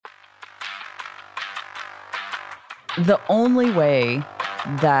The only way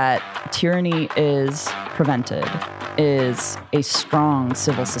that tyranny is prevented is a strong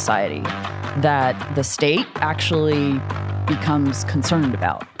civil society that the state actually becomes concerned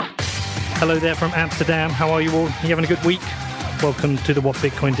about. Hello there from Amsterdam. How are you all? You having a good week? Welcome to the What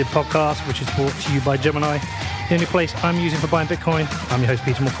Bitcoin Did podcast, which is brought to you by Gemini, the only place I'm using for buying Bitcoin. I'm your host,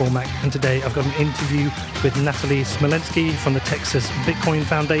 Peter McCormack, and today I've got an interview with Natalie Smolenski from the Texas Bitcoin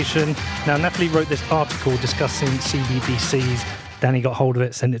Foundation. Now, Natalie wrote this article discussing CBDCs. Danny got hold of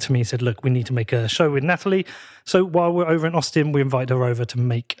it, sent it to me, said, look, we need to make a show with Natalie. So while we're over in Austin, we invited her over to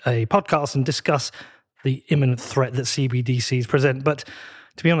make a podcast and discuss the imminent threat that CBDCs present. But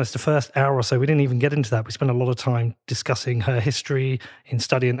to be honest, the first hour or so, we didn't even get into that. We spent a lot of time discussing her history in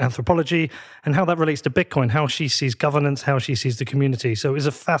studying anthropology and how that relates to Bitcoin, how she sees governance, how she sees the community. So it was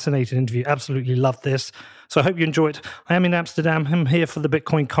a fascinating interview. Absolutely loved this. So I hope you enjoy it. I am in Amsterdam. I'm here for the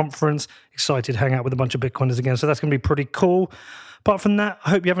Bitcoin conference. Excited to hang out with a bunch of Bitcoiners again. So that's going to be pretty cool. Apart from that, I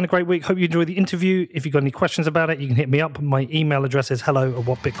hope you're having a great week. Hope you enjoy the interview. If you've got any questions about it, you can hit me up. My email address is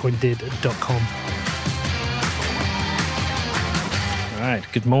hello@whatbitcoindid.com. All right.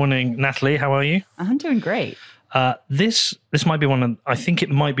 Good morning, Natalie. How are you? I'm doing great. This might be I think it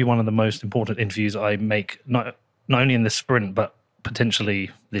might be one of the most important interviews I make, not only in this sprint, but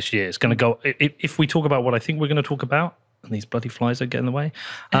potentially this year. It's going to go, if we talk about what I think we're going to talk about, and these bloody flies don't get in the way,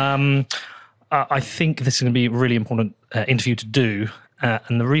 I think this is going to be a really important interview to do.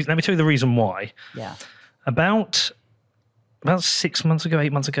 And the reason, let me tell you the reason why. Yeah. About 6 months ago,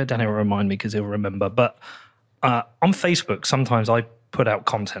 8 months ago, Danny will remind me because he'll remember, but on Facebook, sometimes I put out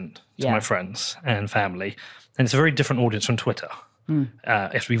content to my friends and family, and it's a very different audience from Twitter. It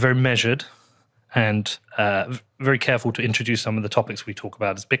has to be very measured and very careful to introduce some of the topics we talk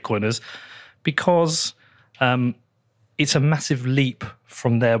about as Bitcoiners, because it's a massive leap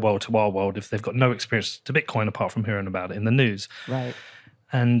from their world to our world if they've got no experience to Bitcoin apart from hearing about it in the news. Right.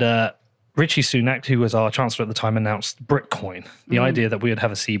 And Rishi Sunak, who was our chancellor at the time, announced Britcoin, the idea that we would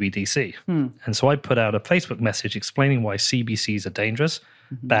have a CBDC. And so I put out a Facebook message explaining why CBDCs are dangerous,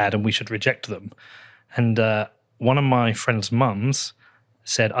 bad, and we should reject them. And one of my friend's mums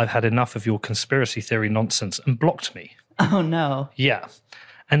said, I've had enough of your conspiracy theory nonsense, and blocked me. Oh, no. Yeah.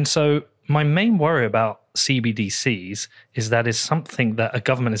 And so my main worry about CBDCs is that it's something that a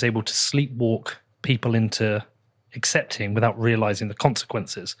government is able to sleepwalk people into accepting without realizing the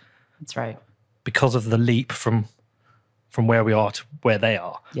consequences. That's right. Because of the leap from where we are to where they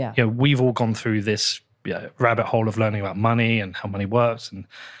are. Yeah. You know, we've all gone through this rabbit hole of learning about money and how money works and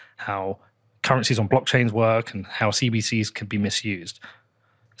how currencies on blockchains work and how CBDCs can be misused.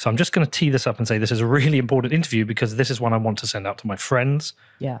 So I'm just going to tee this up and say this is a really important interview because this is one I want to send out to my friends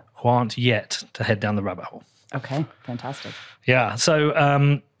who aren't yet to head down the rabbit hole. Okay, fantastic. Yeah,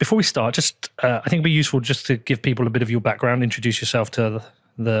 so before we start, just I think it'd be useful just to give people a bit of your background, introduce yourself to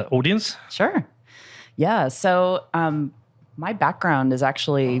the audience. Sure. Yeah, so my background is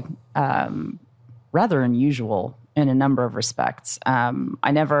actually rather unusual in a number of respects.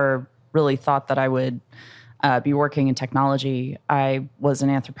 I never really thought that I would be working in technology. I was an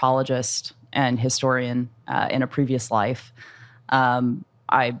anthropologist and historian in a previous life.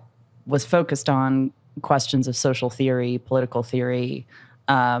 I was focused on questions of social theory, political theory,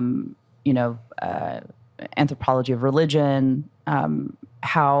 anthropology of religion,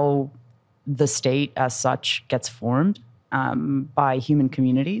 how the state as such gets formed by human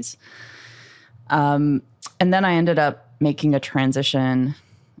communities. And then I ended up making a transition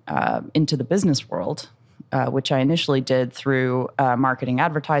into the business world, which I initially did through marketing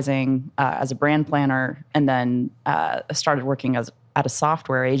advertising as a brand planner, and then started working at a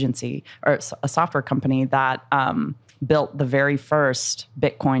software agency or a software company that built the very first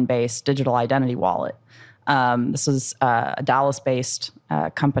Bitcoin-based digital identity wallet. This was a Dallas-based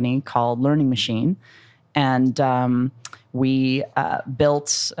company called Learning Machine, and we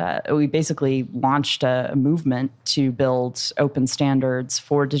basically launched a movement to build open standards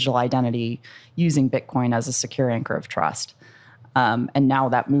for digital identity using Bitcoin as a secure anchor of trust. And now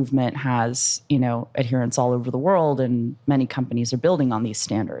that movement has, adherents all over the world, and many companies are building on these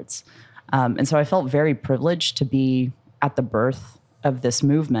standards. And so I felt very privileged to be at the birth of this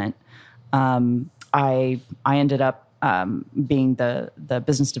movement. I ended up being the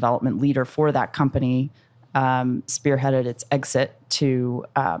business development leader for that company, spearheaded its exit to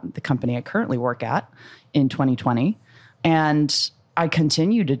the company I currently work at in 2020. And I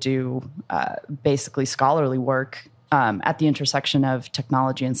continue to do basically scholarly work at the intersection of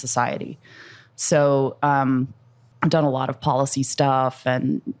technology and society. So I've done a lot of policy stuff,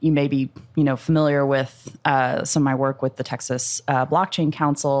 and you may be, familiar with some of my work with the Texas Blockchain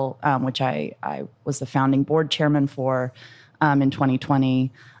Council, which I was the founding board chairman for in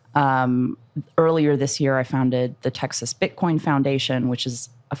 2020. Earlier this year, I founded the Texas Bitcoin Foundation, which is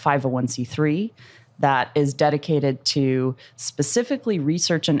a 501c3 that is dedicated to specifically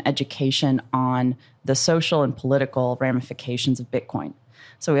research and education on the social and political ramifications of Bitcoin.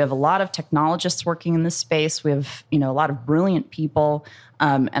 So we have a lot of technologists working in this space. We have, a lot of brilliant people.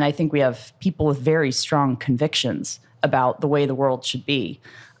 And I think we have people with very strong convictions about the way the world should be.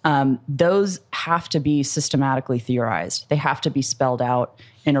 Those have to be systematically theorized. They have to be spelled out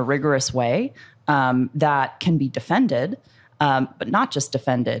in a rigorous way that can be defended, but not just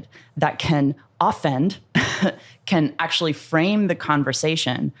defended, that can offend, can actually frame the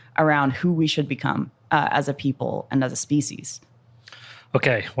conversation around who we should become as a people and as a species.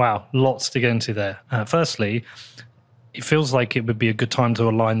 Okay, wow, lots to get into there. Firstly, it feels like it would be a good time to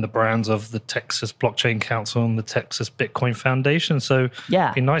align the brands of the Texas Blockchain Council and the Texas Bitcoin Foundation. So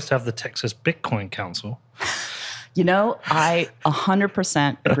it'd be nice to have the Texas Bitcoin Council. I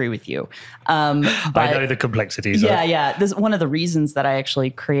 100% agree with you. But I know the complexities. Yeah. This is one of the reasons that I actually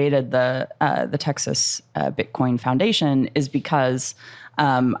created the Texas Bitcoin Foundation is because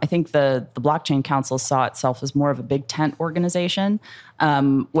I think the Blockchain Council saw itself as more of a big tent organization,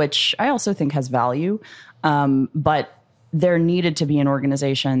 which I also think has value. But there needed to be an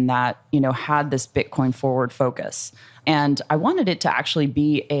organization that, had this Bitcoin forward focus. And I wanted it to actually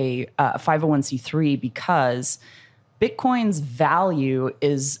be a 501c3 because Bitcoin's value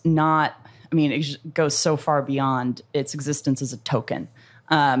is not, it goes so far beyond its existence as a token.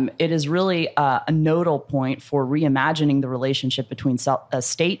 It is really a nodal point for reimagining the relationship between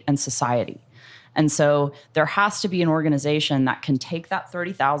state and society. And so there has to be an organization that can take that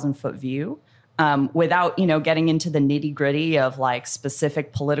 30,000-foot view without, getting into the nitty-gritty of like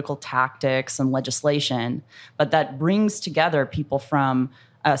specific political tactics and legislation, but that brings together people from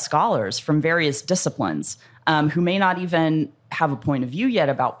scholars from various disciplines who may not even have a point of view yet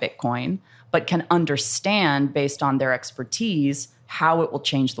about Bitcoin, but can understand based on their expertise how it will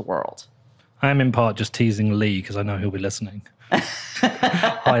change the world. I am in part just teasing Lee because I know he'll be listening.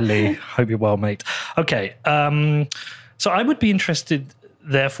 Hi, Lee. Hope you're well, mate. Okay. So I would be interested,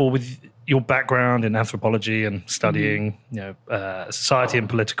 therefore, with your background in anthropology and studying society and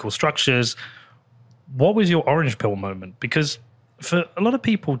political structures. What was your orange pill moment? Because for a lot of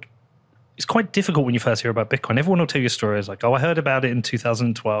people, it's quite difficult when you first hear about Bitcoin. Everyone will tell you stories like, I heard about it in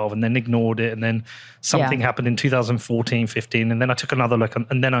 2012 and then ignored it. And then something happened in 2014, 15. And then I took another look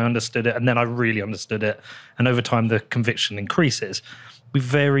and then I understood it. And then I really understood it. And over time, the conviction increases. We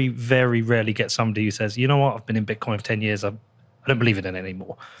very, very rarely get somebody who says, you know what, I've been in Bitcoin for 10 years. I don't believe in it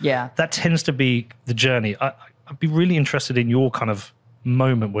anymore. Yeah. That tends to be the journey. I'd be really interested in your kind of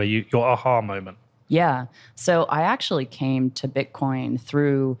moment where your aha moment. Yeah. So I actually came to Bitcoin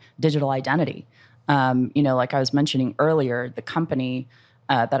through digital identity. Like I was mentioning earlier, the company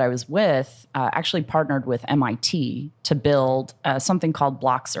that I was with actually partnered with MIT to build something called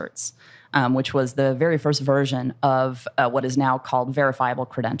BlockCerts, which was the very first version of what is now called verifiable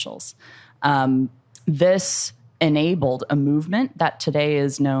credentials. This enabled a movement that today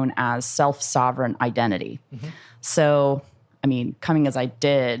is known as self-sovereign identity. Mm-hmm. So, coming as I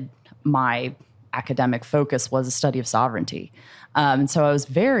did, my academic focus was a study of sovereignty. And so I was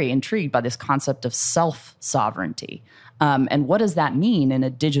very intrigued by this concept of self-sovereignty. And what does that mean in a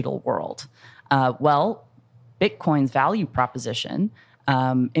digital world? Well, Bitcoin's value proposition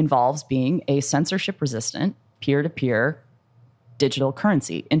involves being a censorship-resistant, peer-to-peer digital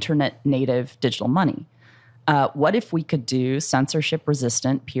currency, internet-native digital money. What if we could do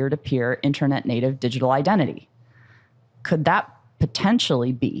censorship-resistant, peer-to-peer, internet-native digital identity? Could that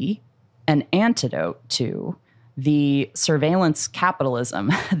potentially be an antidote to the surveillance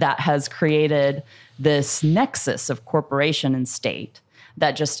capitalism that has created this nexus of corporation and state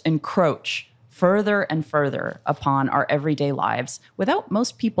that just encroach further and further upon our everyday lives without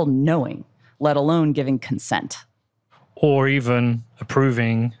most people knowing, let alone giving consent? Or even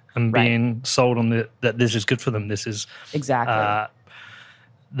approving and being sold on that this is good for them. This is exactly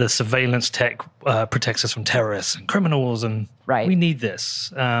the surveillance tech protects us from terrorists and criminals, and we need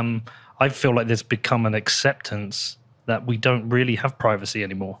this. I feel like there's become an acceptance that we don't really have privacy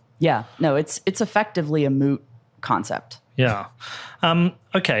anymore. Yeah, no, it's effectively a moot concept. Yeah.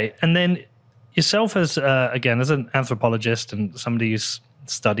 Okay, and then yourself as as an anthropologist and somebody who's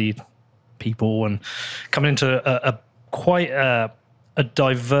studied people and coming into a quite a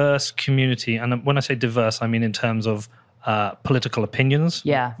diverse community, and when I say diverse, I mean in terms of political opinions.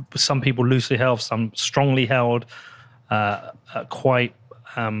 Yeah. Some people loosely held, some strongly held. quite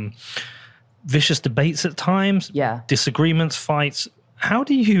vicious debates at times, disagreements, fights. How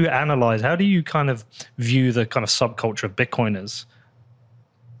do you analyze, how do you kind of view the kind of subculture of Bitcoiners?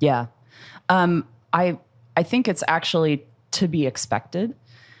 Yeah. I think it's actually to be expected.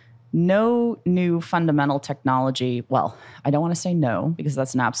 No new fundamental technology, well, I don't want to say no because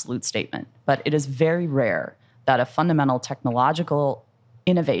that's an absolute statement, but it is very rare that a fundamental technological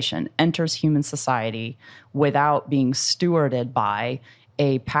innovation enters human society without being stewarded by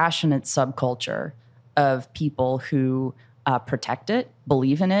a passionate subculture of people who protect it,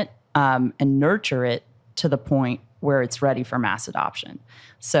 believe in it, and nurture it to the point where it's ready for mass adoption.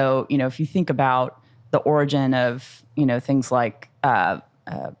 So, if you think about the origin of, things like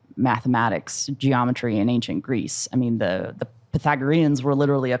mathematics, geometry in ancient Greece. I mean, the Pythagoreans were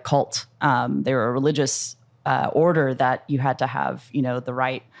literally a cult. They were a religious order that you had to have, the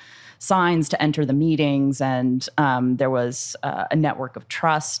right signs to enter the meetings, and there was a network of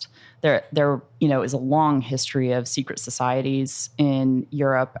trust. There is a long history of secret societies in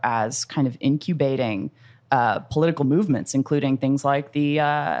Europe as kind of incubating political movements, including things like the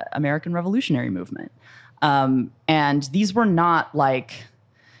American Revolutionary Movement. And these were not like,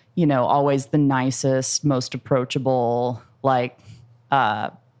 always the nicest, most approachable,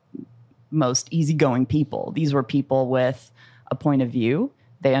 most easygoing people. These were people with a point of view.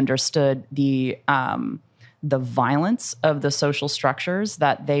 They understood the violence of the social structures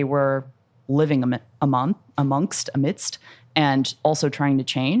that they were living amidst, and also trying to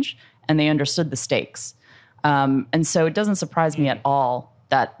change. And they understood the stakes. And so it doesn't surprise me at all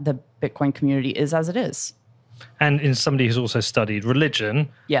that the Bitcoin community is as it is. And in somebody who's also studied religion,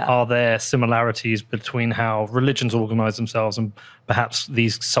 are there similarities between how religions organize themselves and perhaps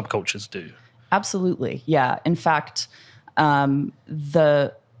these subcultures do? Absolutely, yeah. In fact,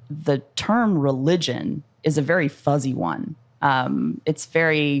 the term religion is a very fuzzy one. It's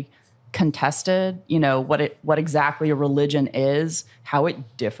very contested, what exactly a religion is, how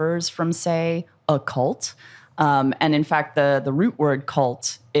it differs from, say, a cult. And in fact, the root word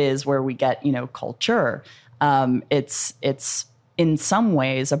cult is where we get, culture. It's in some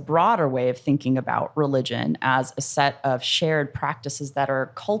ways a broader way of thinking about religion as a set of shared practices that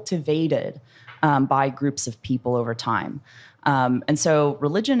are cultivated by groups of people over time. And so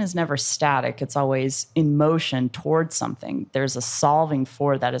religion is never static. It's always in motion towards something. There's a solving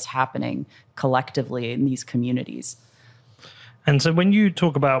for that is happening collectively in these communities. And so when you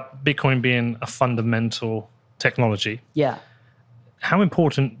talk about Bitcoin being a fundamental technology, how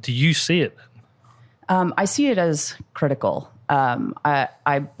important do you see it? I see it as critical.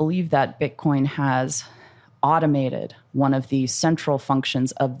 I believe that Bitcoin has automated one of the central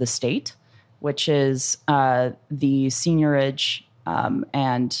functions of the state, which is the seigniorage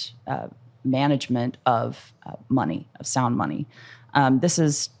and management of money, of sound money. This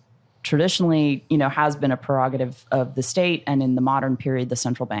is traditionally, has been a prerogative of the state, and in the modern period, the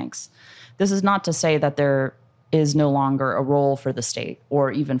central banks. This is not to say that there is no longer a role for the state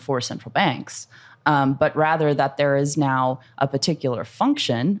or even for central banks, but rather that there is now a particular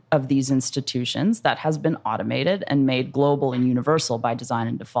function of these institutions that has been automated and made global and universal by design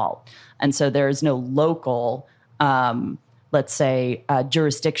and default. And so there is no local, let's say,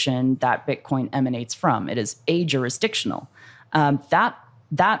 jurisdiction that Bitcoin emanates from. It is ajurisdictional.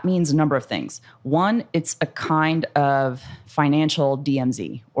 That means a number of things. One, it's a kind of financial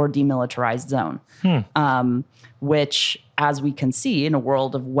DMZ, or demilitarized zone, which, as we can see in a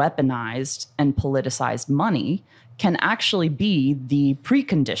world of weaponized and politicized money, can actually be the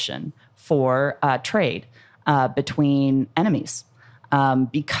precondition for trade between enemies.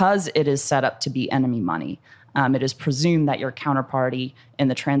 Because it is set up to be enemy money. It is presumed that your counterparty in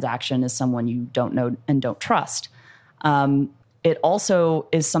the transaction is someone you don't know and don't trust. It also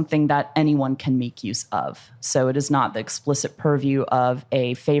is something that anyone can make use of. So it is not the explicit purview of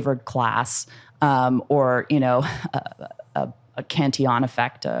a favored class or, a Cantillon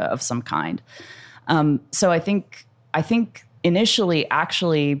effect of some kind. So I think initially,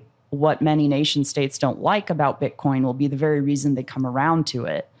 actually, what many nation states don't like about Bitcoin will be the very reason they come around to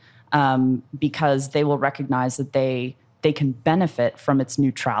it, because they will recognize that they can benefit from its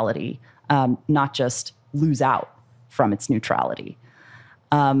neutrality, not just lose out from its neutrality.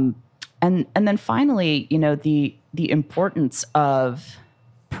 And then finally, the importance of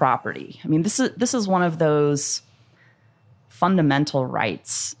property. I mean, this is one of those fundamental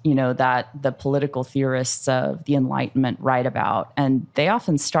rights, that the political theorists of the Enlightenment write about. And they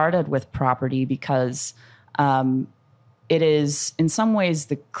often started with property because it is, in some ways,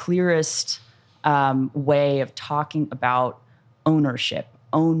 the clearest way of talking about ownership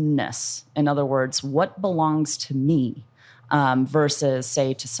ownness. In other words, what belongs to me versus,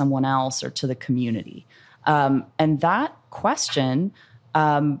 say, to someone else or to the community. And that question,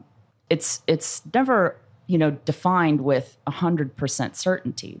 it's never defined with 100%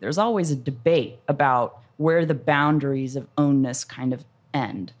 certainty. There's always a debate about where the boundaries of ownness kind of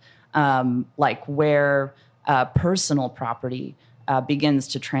end, like where personal property begins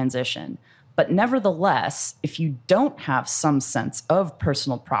to transition. But nevertheless, if you don't have some sense of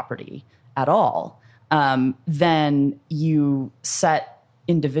personal property at all, then you set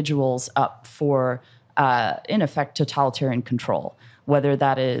individuals up for, in effect, totalitarian control, whether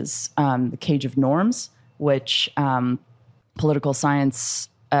that is the cage of norms, which political scientists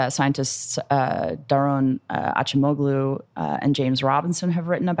Daron Acemoglu and James Robinson have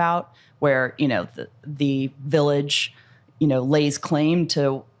written about, where the village lays claim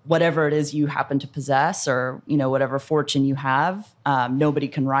to whatever it is you happen to possess, or whatever fortune you have. Nobody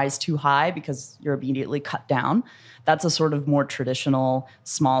can rise too high because you're immediately cut down. That's a sort of more traditional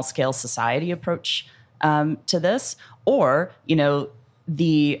small scale society approach to this, or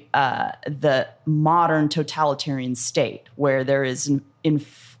the modern totalitarian state, where there is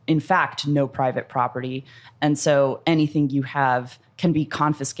in fact no private property, and so anything you have can be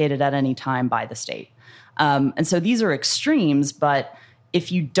confiscated at any time by the state. And so these are extremes, but if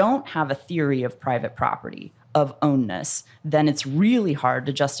you don't have a theory of private property, of ownness, then it's really hard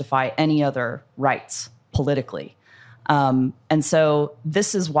to justify any other rights politically. And so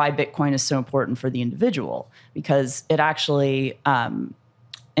this is why Bitcoin is so important for the individual, because it actually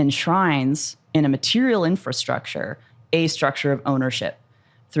enshrines in a material infrastructure a structure of ownership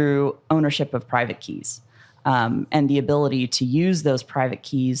through ownership of private keys, and the ability to use those private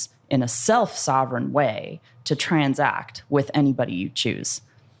keys in a self-sovereign way to transact with anybody you choose.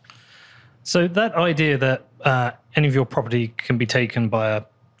 So that idea that any of your property can be taken by a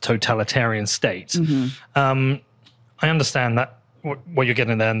totalitarian state, I understand that what you're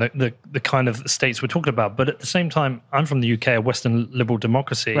getting there and the kind of states we're talking about. But at the same time, I'm from the UK, a Western liberal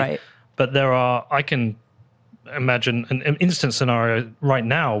democracy. Right. But I can imagine an instant scenario right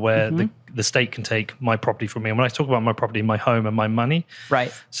now where the state can take my property from me. And when I talk about my property, my home and my money.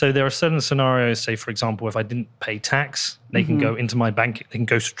 Right. So there are certain scenarios, say, for example, if I didn't pay tax, they can go into my bank, they can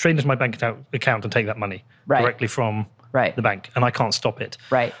go straight into my bank account and take that money directly from the bank. And I can't stop it.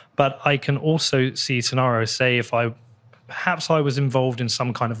 Right. But I can also see scenarios, say, if perhaps I was involved in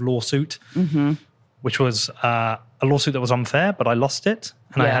some kind of lawsuit, which was a lawsuit that was unfair, but I lost it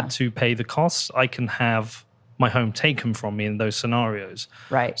and I had to pay the costs. I can have my home taken from me in those scenarios.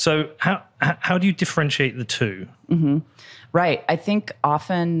 Right. So how do you differentiate the two? Right. I think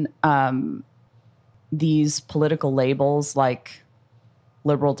often these political labels like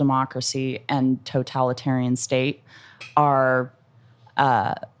liberal democracy and totalitarian state are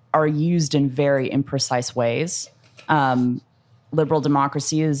used in very imprecise ways. Liberal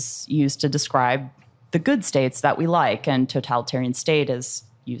democracy is used to describe the good states that we like, and totalitarian state is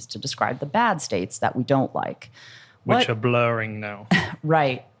used to describe the bad states that we don't like. Which are blurring now.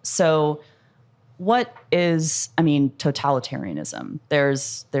 Right. So what is, totalitarianism?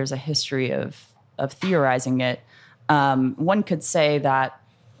 There's a history of theorizing it. One could say that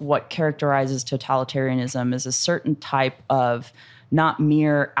what characterizes totalitarianism is a certain type of not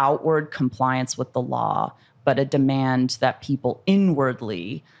mere outward compliance with the law, but a demand that people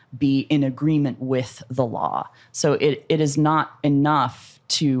inwardly be in agreement with the law. So it is not enough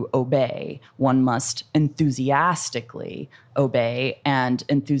to obey. One must enthusiastically obey and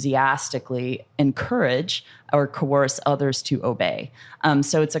enthusiastically encourage or coerce others to obey.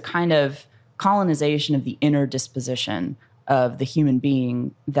 So it's a kind of colonization of the inner disposition of the human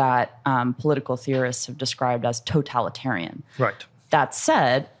being that political theorists have described as totalitarian. Right. That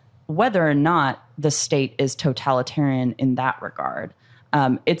said, whether or not the state is totalitarian in that regard,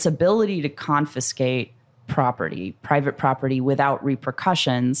 its ability to confiscate property, private property, without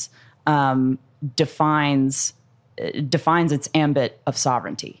repercussions, defines its ambit of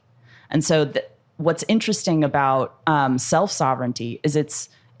sovereignty. And so what's interesting about self-sovereignty is it's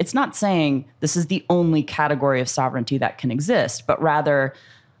not saying this is the only category of sovereignty that can exist, but rather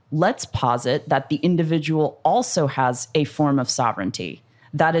let's posit that the individual also has a form of sovereignty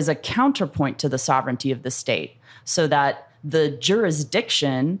that is a counterpoint to the sovereignty of the state, so that the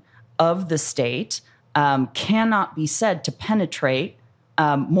jurisdiction of the state cannot be said to penetrate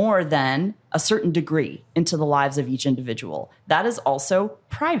more than a certain degree into the lives of each individual. That is also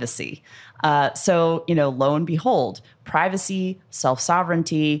privacy. So, lo and behold, privacy,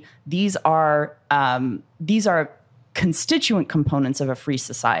 self-sovereignty, these are constituent components of a free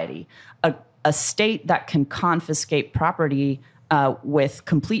society. A state that can confiscate property with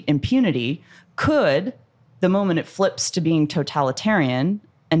complete impunity could, the moment it flips to being totalitarian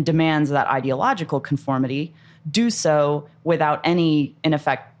and demands that ideological conformity, do so without any, in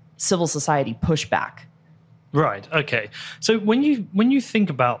effect, civil society pushback. Right. Okay. So when you think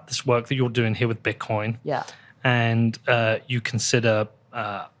about this work that you're doing here with Bitcoin, yeah, and you consider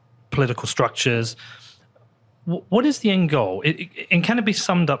political structures, what is the end goal? And can it be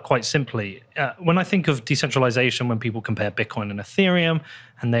summed up quite simply? When I think of decentralization, when people compare Bitcoin and Ethereum,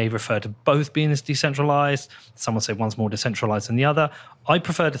 and they refer to both being as decentralized, some will say one's more decentralized than the other. I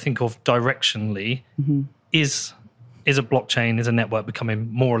prefer to think of directionally, is a blockchain, is a network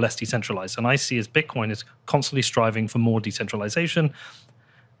becoming more or less decentralized? And I see as Bitcoin is constantly striving for more decentralization,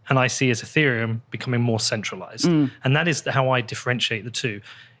 and I see as Ethereum becoming more centralized. And that is how I differentiate the two.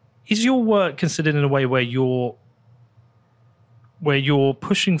 Is your work considered in a way where you're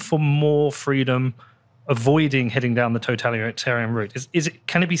pushing for more freedom, avoiding heading down the totalitarian route?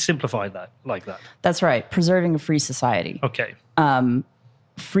 Can it be simplified like that? That's right. Preserving a free society. Okay.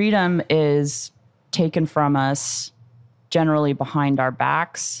 Freedom is taken from us generally behind our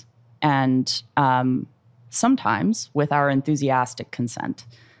backs and sometimes with our enthusiastic consent.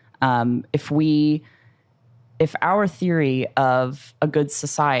 If our theory of a good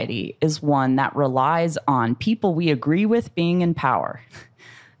society is one that relies on people we agree with being in power,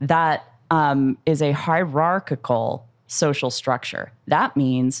 that is a hierarchical social structure. That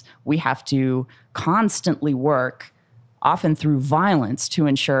means we have to constantly work, often through violence, to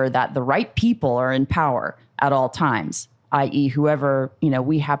ensure that the right people are in power at all times, i.e. whoever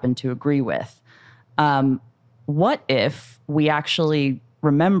we happen to agree with. What if we actually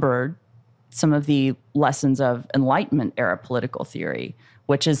remembered some of the lessons of Enlightenment era political theory,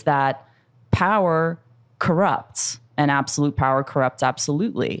 which is that power corrupts and absolute power corrupts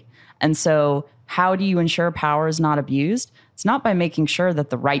absolutely. And so how do you ensure power is not abused? It's not by making sure that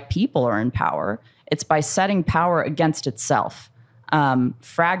the right people are in power. It's by setting power against itself,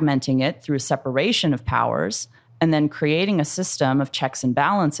 fragmenting it through a separation of powers, and then creating a system of checks and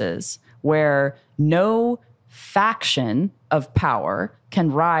balances where no faction of power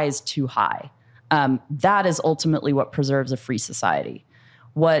can rise too high. That is ultimately what preserves a free society.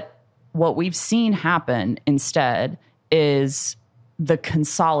 What we've seen happen instead is the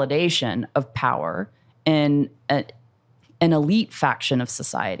consolidation of power in an elite faction of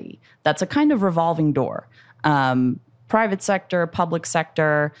society. That's a kind of revolving door. Private sector, public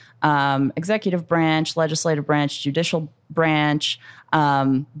sector, executive branch, legislative branch, judicial branch,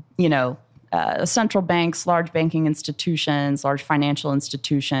 central banks, large banking institutions, large financial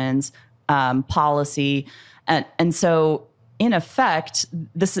institutions, policy. And so, in effect,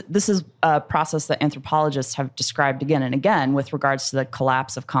 this is a process that anthropologists have described again and again with regards to the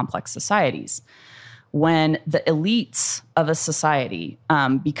collapse of complex societies. When the elites of a society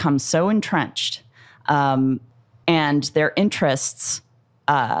become so entrenched and their interests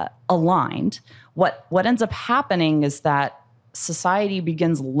aligned, what ends up happening is that society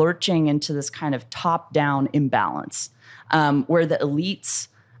begins lurching into this kind of top-down imbalance where the elites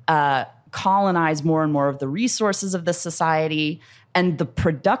colonize more and more of the resources of the society, and the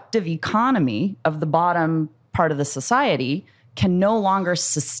productive economy of the bottom part of the society can no longer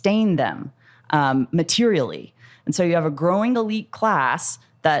sustain them materially. And so you have a growing elite class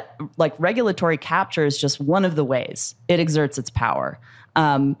that, like, regulatory capture is just one of the ways it exerts its power.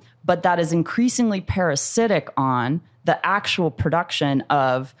 But that is increasingly parasitic on the actual production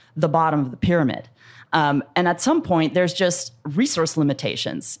of the bottom of the pyramid. And at some point, there's just resource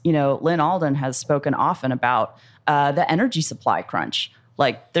limitations. Lynn Alden has spoken often about the energy supply crunch.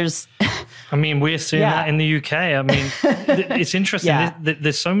 Like, there's... I mean, we're seeing that in the UK. I mean, it's interesting. Yeah.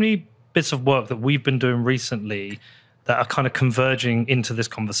 There's so many bits of work that we've been doing recently that are kind of converging into this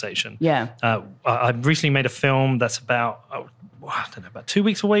conversation. Yeah. I recently made a film that's about 2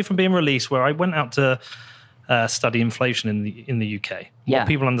 weeks away from being released, where I went out to study inflation in the UK. What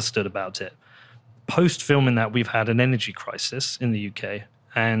people understood about it. Post filming that, we've had an energy crisis in the UK,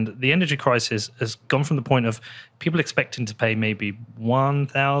 and the energy crisis has gone from the point of people expecting to pay maybe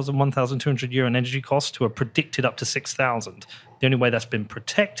 1,200 euro in energy costs to a predicted up to 6,000. The only way that's been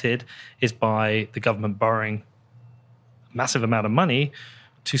protected is by the government borrowing a massive amount of money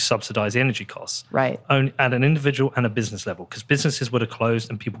to subsidize the energy costs. Right. At an individual and a business level, because businesses would have closed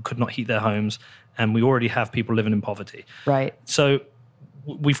and people could not heat their homes, and we already have people living in poverty. Right. So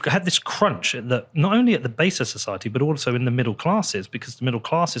we've had this crunch not only at the base of society, but also in the middle classes, because the middle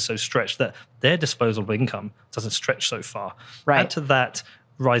class is so stretched that their disposable income doesn't stretch so far. Right. Add to that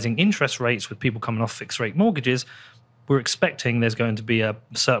rising interest rates with people coming off fixed rate mortgages, we're expecting there's going to be a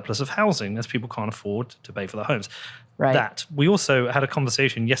surplus of housing as people can't afford to pay for their homes. Right. That we also had a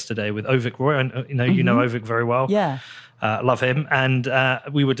conversation yesterday with Ovik Roy, and you know Ovik very well. Yeah. Love him. And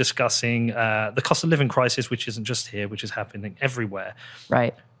we were discussing the cost of living crisis, which isn't just here, which is happening everywhere.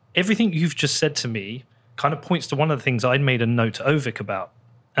 Right. Everything you've just said to me kind of points to one of the things I'd made a note to Ovik about.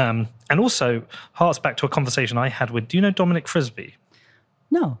 And also harks back to a conversation I had with, do you know Dominic Frisby?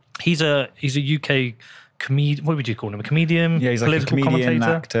 No. He's a UK comedian. What would you call him? A comedian? Yeah, he's like a comedian,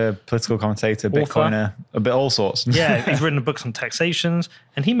 actor, political commentator, Bitcoiner, a bit all sorts. Yeah, he's written books on taxations,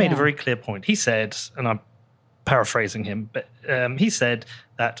 and he made a very clear point. He said, and I'm paraphrasing him, but he said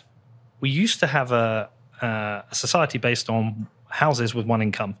that we used to have a society based on houses with one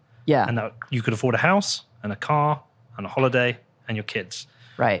income. Yeah. And that you could afford a house and a car and a holiday and your kids.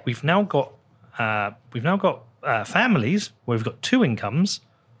 Right. We've now got families where we've got two incomes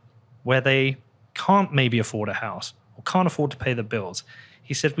where they can't maybe afford a house or can't afford to pay the bills.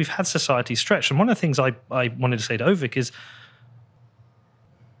 He said we've had society stretched. And one of the things I wanted to say to Ovik is,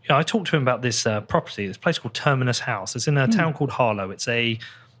 I talked to him about this property, this place called Terminus House. It's in a town called Harlow. It's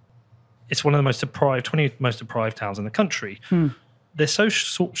one of the most deprived, 20 most deprived towns in the country. They're so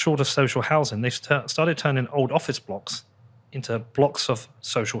short of social housing, they've started turning old office blocks into blocks of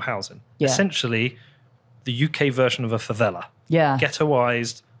social housing. Yeah. Essentially, the UK version of a favela. Yeah.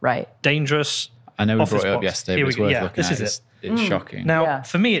 Ghettoized, Right. dangerous. I know we office brought it up blocks. yesterday, Here but it's we go. worth Yeah, looking this at. is It's shocking. Now,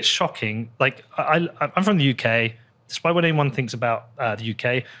 for me, it's shocking. Like, I'm from the UK. Despite what anyone thinks about the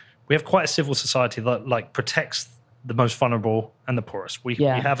UK, we have quite a civil society that like protects the most vulnerable and the poorest. We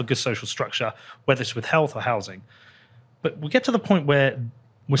have a good social structure, whether it's with health or housing. But we get to the point where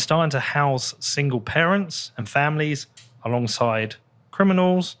we're starting to house single parents and families alongside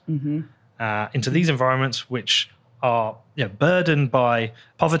criminals into these environments, which are burdened by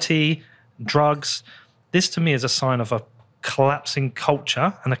poverty, drugs. This, to me, is a sign of a collapsing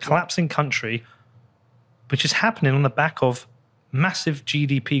culture and a collapsing country, which is happening on the back of massive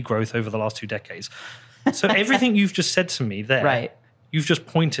GDP growth over the last 2 decades. So everything you've just said to me there, you've just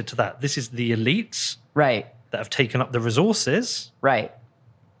pointed to that. This is the elites that have taken up the resources,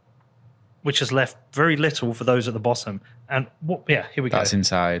 which has left very little for those at the bottom. And here we go. That's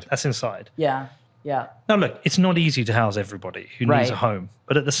inside. That's inside. Yeah. Yeah. Now, look, it's not easy to house everybody who needs a home.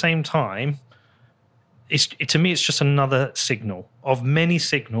 But at the same time, to me, it's just another signal of many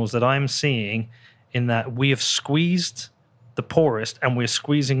signals that I'm seeing in that we have squeezed the poorest and we're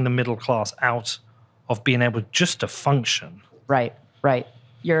squeezing the middle class out of being able just to function. Right.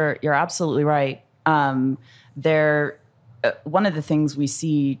 You're absolutely right. One of the things we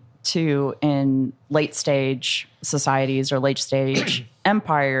see too in late stage societies or late stage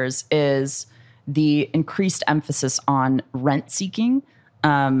empires is the increased emphasis on rent seeking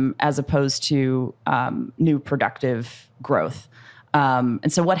as opposed to new productive growth.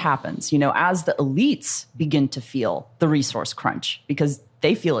 And so what happens, as the elites begin to feel the resource crunch, because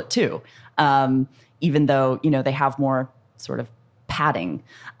they feel it too, even though, they have more sort of padding,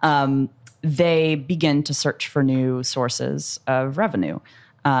 they begin to search for new sources of revenue.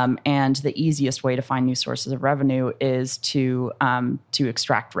 And the easiest way to find new sources of revenue is to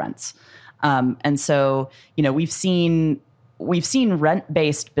extract rents. And so, we've seen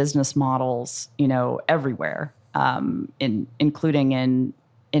rent-based business models, everywhere, including in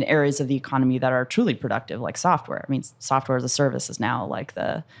areas of the economy that are truly productive, like software. I mean, software as a service is now like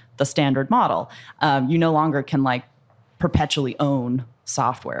the standard model. You no longer can like perpetually own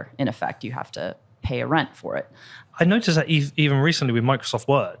software. In effect, you have to pay a rent for it. I noticed that even recently with Microsoft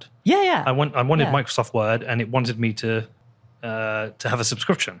Word. Yeah. I wanted Microsoft Word, and it wanted me to have a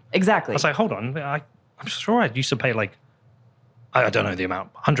subscription. Exactly. I was like, hold on, I'm sure I used to pay like, I don't know the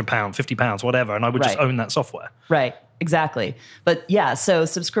amount, £100, £50, whatever, and I would just own that software. Right, exactly. But yeah, so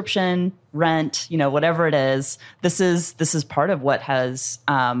subscription, rent, whatever it is, this is part of what has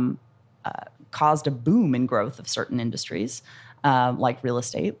caused a boom in growth of certain industries, like real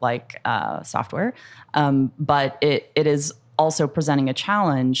estate, like software. But it is also presenting a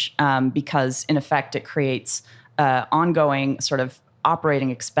challenge because, in effect, it creates ongoing sort of operating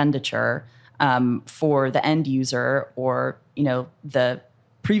expenditure for the end user, or the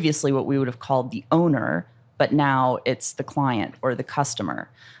previously what we would have called the owner, but now it's the client or the customer.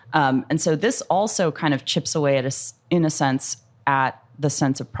 And so this also kind of chips away in a sense at the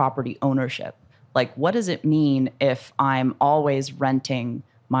sense of property ownership. Like, what does it mean if I'm always renting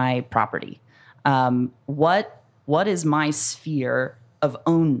my property? What is my sphere of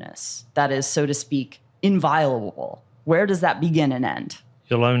ownness that is, so to speak, inviolable? Where does that begin and end?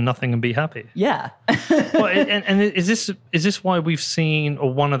 You'll own nothing and be happy. Yeah. Well, and is this why we've seen,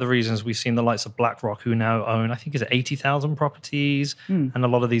 or one of the reasons we've seen the likes of BlackRock, who now own, I think, is it 80,000 properties, and a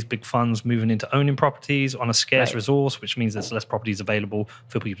lot of these big funds moving into owning properties on a scarce resource, which means there's less properties available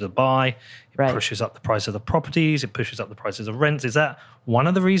for people to buy. It pushes up the price of the properties. It pushes up the prices of rents. Is that one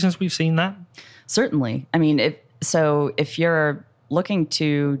of the reasons we've seen that? Certainly. I mean, if you're looking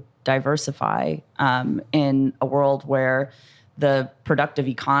to diversify in a world where the productive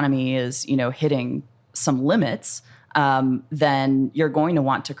economy is, hitting some limits, then you're going to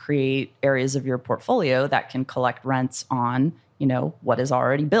want to create areas of your portfolio that can collect rents on, what is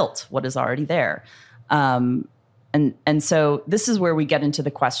already built, what is already there. And so this is where we get into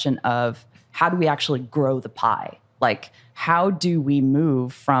the question of how do we actually grow the pie? Like, how do we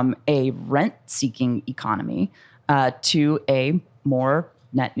move from a rent-seeking economy to a more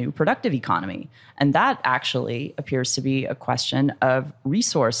net new productive economy? And that actually appears to be a question of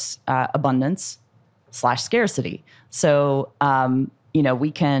resource abundance / scarcity. So,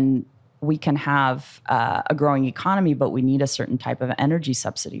 we can have a growing economy, but we need a certain type of energy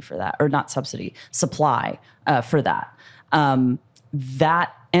subsidy for that, or not subsidy, supply for that.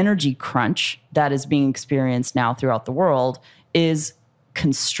 That energy crunch that is being experienced now throughout the world is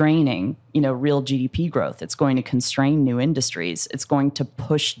constraining, real GDP growth. It's going to constrain new industries. It's going to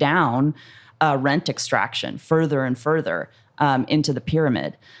push down rent extraction further and further into the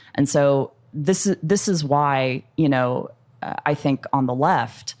pyramid. And so this is why, I think on the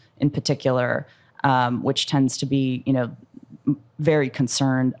left in particular, which tends to be, very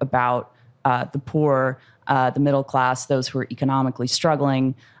concerned about the poor, the middle class, those who are economically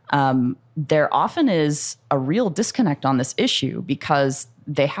struggling, there often is a real disconnect on this issue because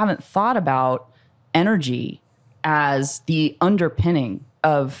they haven't thought about energy as the underpinning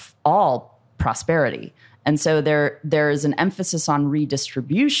of all prosperity. And so there is an emphasis on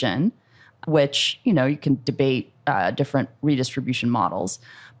redistribution, which, you can debate different redistribution models.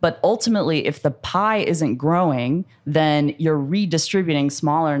 But ultimately, if the pie isn't growing, then you're redistributing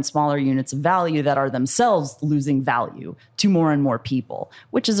smaller and smaller units of value that are themselves losing value to more and more people,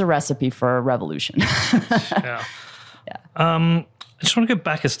 which is a recipe for a revolution. Yeah. I just want to go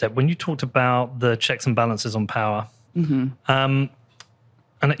back a step. When you talked about the checks and balances on power, and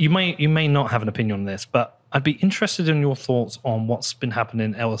you may not have an opinion on this, but I'd be interested in your thoughts on what's been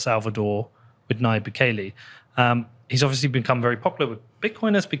happening in El Salvador with Nayib Bukele. He's obviously become very popular with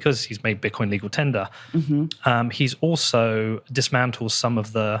Bitcoiners because he's made Bitcoin legal tender. He's also dismantled some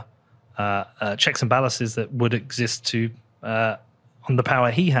of the checks and balances that would exist on the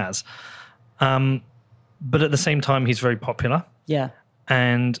power he has. But at the same time, he's very popular. Yeah.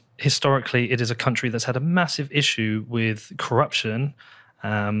 And historically, it is a country that's had a massive issue with corruption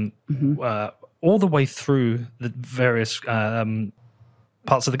all the way through the various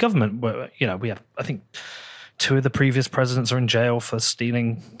parts of the government. Where, we have, I think, 2 of the previous presidents are in jail for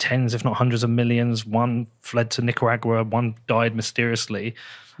stealing tens, if not hundreds of millions. One fled to Nicaragua. One died mysteriously.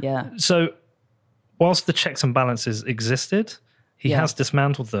 Yeah. So whilst the checks and balances existed, he has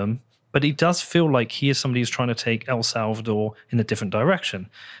dismantled them. But he does feel like he is somebody who's trying to take El Salvador in a different direction.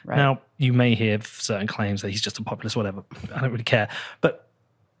 Right. Now, you may hear certain claims that he's just a populist, whatever. I don't really care. But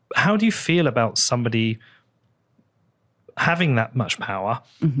how do you feel about somebody having that much power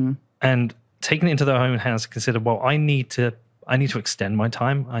and taking it into their own hands to consider, well, I need to extend my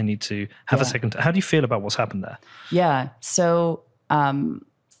time. I need to have a second. How do you feel about what's happened there? Yeah. So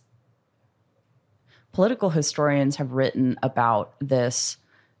political historians have written about this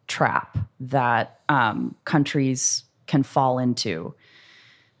trap that countries can fall into.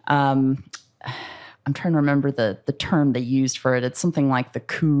 I'm trying to remember the term they used for it. It's something like the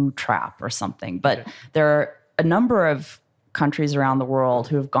coup trap or something. But there are a number of countries around the world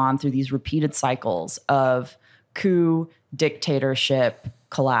who have gone through these repeated cycles of coup, dictatorship,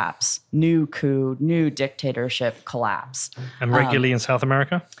 collapse, new coup, new dictatorship, collapse. And regularly in South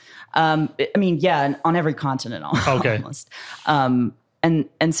America? On every continent almost. And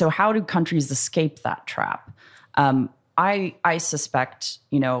so how do countries escape that trap? I suspect,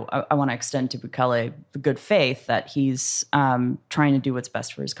 I want to extend to Bukele the good faith that he's trying to do what's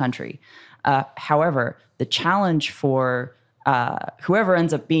best for his country. However, the challenge for whoever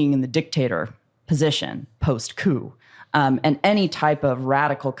ends up being in the dictator position post-coup, and any type of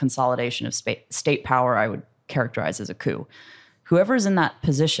radical consolidation of state power, I would characterize as a coup. Whoever's in that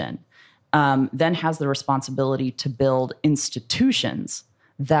position then has the responsibility to build institutions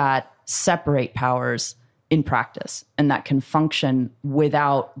that separate powers in practice and that can function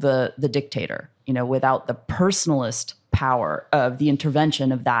without the dictator, without the personalist power of the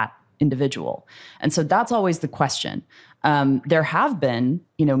intervention of that individual. And so that's always the question. There have been,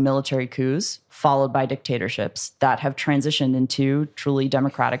 military coups followed by dictatorships that have transitioned into truly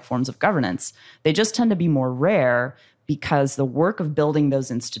democratic forms of governance. They just tend to be more rare because the work of building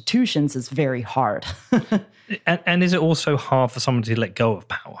those institutions is very hard. And is it also hard for someone to let go of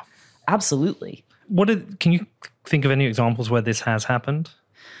power? Absolutely. Can you think of any examples where this has happened?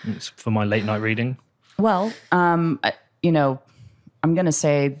 It's for my late night reading. Well, I'm going to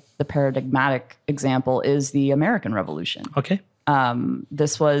say the paradigmatic example is the American Revolution. Okay.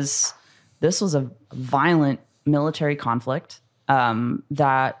 This was a violent military conflict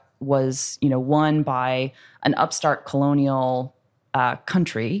that was, won by an upstart colonial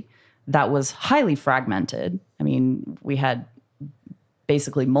country that was highly fragmented. I mean, we had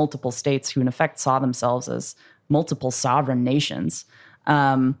basically multiple states who in effect saw themselves as multiple sovereign nations.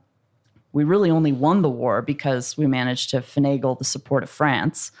 We really only won the war because we managed to finagle the support of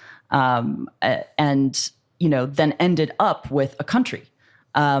France, and then ended up with a country.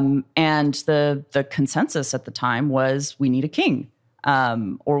 And the consensus at the time was we need a king,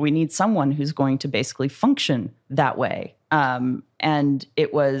 or we need someone who's going to basically function that way. And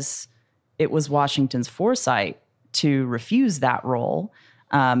it was Washington's foresight to refuse that role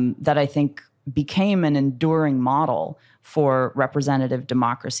that I think became an enduring model for representative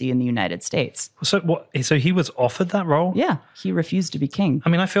democracy in the United States. So he was offered that role? Yeah, he refused to be king. I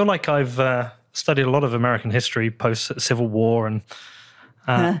mean, I feel like I've studied a lot of American history post-Civil War, and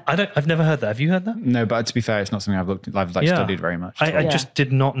I've never heard that. Have you heard that? No, but to be fair, it's not something I've studied very much. I just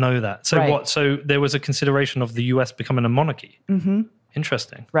did not know that. So right. So there was a consideration of the US becoming a monarchy. Mm-hmm.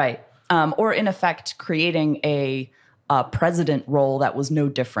 Interesting. Right. Or in effect, creating a president role that was no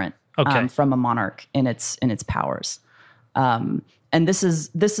different from a monarch in its powers. And this is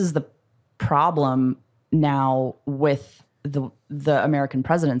the problem now with the American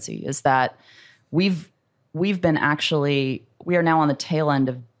presidency, is that we are now on the tail end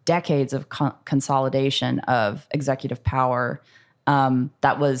of decades of consolidation of executive power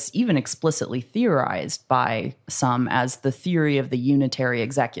that was even explicitly theorized by some as the theory of the unitary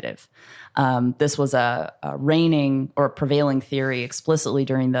executive. This was a reigning or prevailing theory explicitly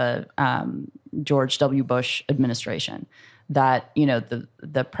during the George W. Bush administration, that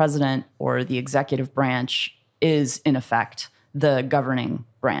the president or the executive branch is in effect the governing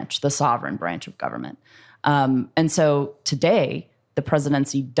branch, the sovereign branch of government. And so today, the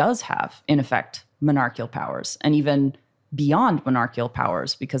presidency does have, in effect, monarchical powers, and even beyond monarchical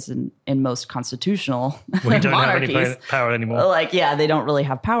powers, because in most constitutional we don't monarchies, have any power anymore. They don't really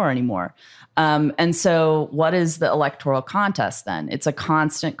have power anymore. And so what is the electoral contest then? It's a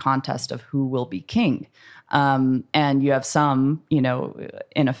constant contest of who will be king. And you have some, in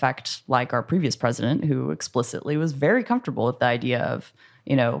effect, like our previous president, who explicitly was very comfortable with the idea of,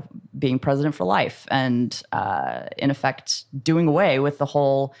 being president for life and, in effect, doing away with the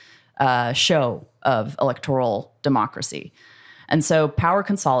whole show of electoral democracy. And so power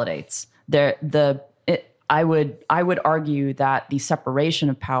consolidates. I would argue that the separation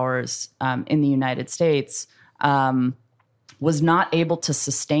of powers in the United States was not able to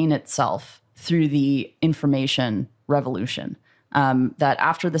sustain itself through the information revolution. That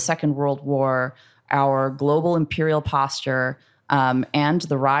after the Second World War, our global imperial posture and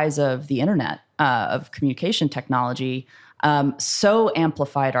the rise of the internet, of communication technology, so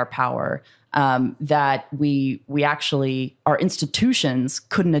amplified our power that we actually, our institutions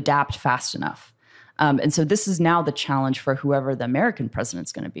couldn't adapt fast enough. And so this is now the challenge for whoever the American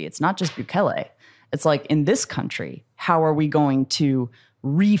president's going to be. It's not just Bukele. It's like, in this country, how are we going to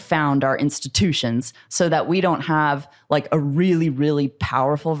refound our institutions so that we don't have like a really, really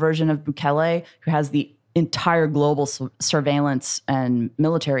powerful version of Bukele who has the entire global surveillance and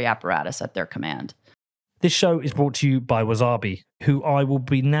military apparatus at their command? This show is brought to you by Wasabi, who I will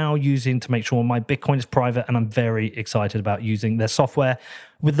be now using to make sure my Bitcoin is private, and I'm very excited about using their software.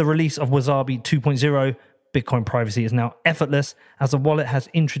 With the release of Wasabi 2.0, Bitcoin privacy is now effortless, as the wallet has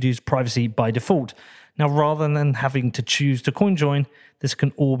introduced privacy by default. Now, rather than having to choose to CoinJoin, this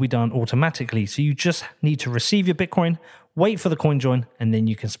can all be done automatically. So you just need to receive your Bitcoin, wait for the CoinJoin, and then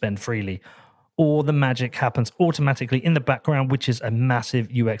you can spend freely. All the magic happens automatically in the background, which is a massive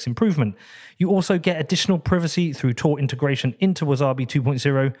UX improvement. You also get additional privacy through Tor integration into Wasabi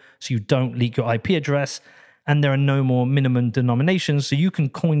 2.0, so you don't leak your IP address, and there are no more minimum denominations, so you can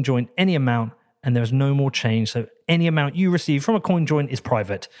CoinJoin any amount, and there's no more change, so any amount you receive from a CoinJoin is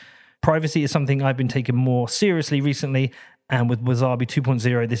private. Privacy is something I've been taking more seriously recently, and with Wasabi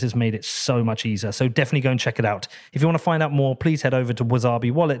 2.0, this has made it so much easier. So definitely go and check it out. If you want to find out more, please head over to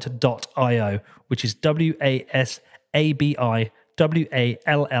wasabiwallet.io, which is wasabi.io.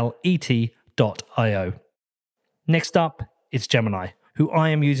 wallet.io. Next up, it's Gemini, who I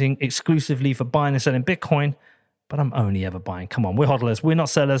am using exclusively for buying and selling Bitcoin, but I'm only ever buying. Come on, we're hodlers, we're not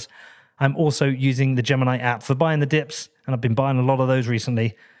sellers. I'm also using the Gemini app for buying the dips, and I've been buying a lot of those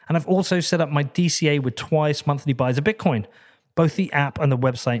recently. And I've also set up my DCA with twice monthly buys of Bitcoin. Both the app and the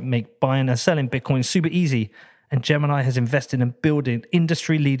website make buying and selling Bitcoin super easy, and Gemini has invested in building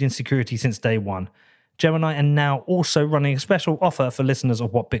industry-leading security since day one. Gemini are now also running a special offer for listeners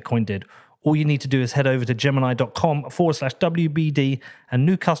of What Bitcoin Did. All you need to do is head over to gemini.com/WBD, and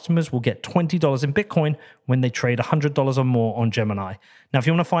new customers will get $20 in Bitcoin when they trade $100 or more on Gemini. Now, if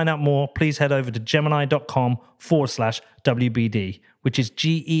you want to find out more, please head over to gemini.com/WBD, which is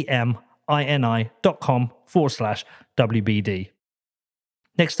GEMINI.com/WBD.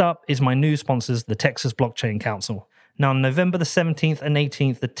 Next up is my new sponsors, the Texas Blockchain Council. Now, on November the 17th and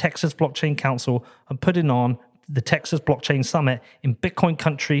 18th, the Texas Blockchain Council are putting on the Texas Blockchain Summit in Bitcoin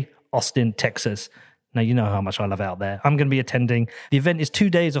country, Austin, Texas. Now, you know how much I love out there. I'm going to be attending. The event is 2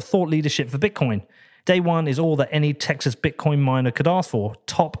 days of thought leadership for Bitcoin. Day one is all that any Texas Bitcoin miner could ask for.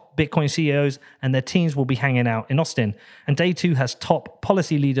 Top Bitcoin CEOs and their teams will be hanging out in Austin. And day two has top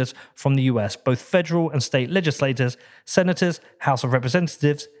policy leaders from the US, both federal and state legislators, senators, House of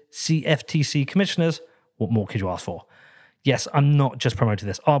Representatives, CFTC commissioners. What more could you ask for? Yes, I'm not just promoting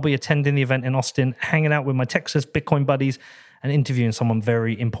this. I'll be attending the event in Austin, hanging out with my Texas Bitcoin buddies, and interviewing someone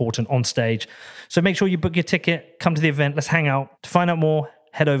very important on stage. So make sure you book your ticket, come to the event, let's hang out. To find out more,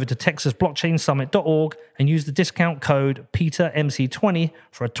 head over to texasblockchainsummit.org and use the discount code PETERMC20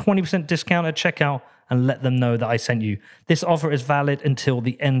 for a 20% discount at checkout, and let them know that I sent you. This offer is valid until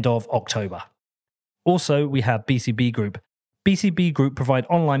the end of October. Also, we have BCB Group. BCB Group provide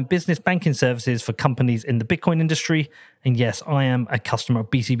online business banking services for companies in the Bitcoin industry. And yes, I am a customer of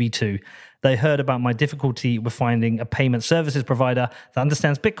BCB too. They heard about my difficulty with finding a payment services provider that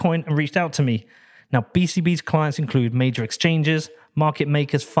understands Bitcoin and reached out to me. Now, BCB's clients include major exchanges, market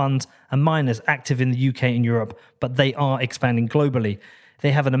makers, funds, and miners active in the UK and Europe, but they are expanding globally.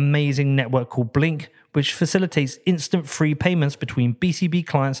 They have an amazing network called Blink, which facilitates instant free payments between BCB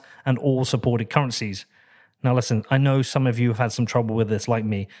clients and all supported currencies. Now listen, I know some of you have had some trouble with this like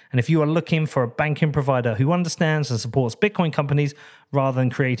me, and if you are looking for a banking provider who understands and supports Bitcoin companies rather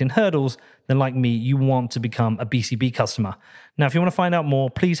than creating hurdles, then like me, you want to become a BCB customer. Now, if you want to find out more,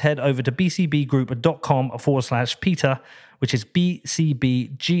 please head over to bcbgroup.com/Peter, which is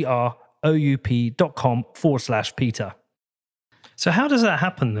bcbgroup.com/Peter. So how does that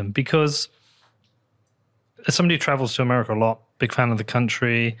happen then? Because as somebody who travels to America a lot, big fan of the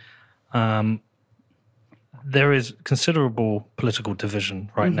country, there is considerable political division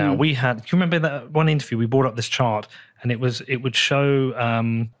right now. Do you remember that one interview we brought up this chart, and it would show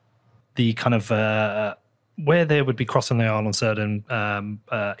the kind of where they would be crossing the aisle on certain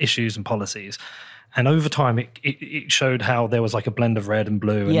issues and policies. And over time, it showed how there was like a blend of red and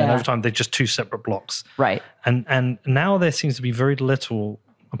blue, and then over time they're just two separate blocks. Right. And now there seems to be very little,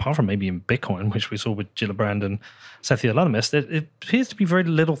 apart from maybe in Bitcoin, which we saw with Gillibrand and Seth the Alumnus, it appears to be very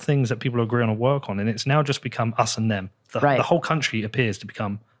little things that people agree on or work on, and it's now just become us and them. The whole country appears to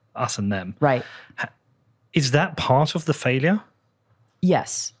become us and them. Right. Is that part of the failure?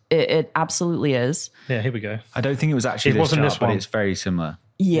 Yes, it absolutely is. Yeah, here we go. I don't think it was actually this chart, but it's very similar.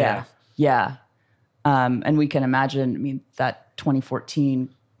 Yeah. And we can imagine, I mean, that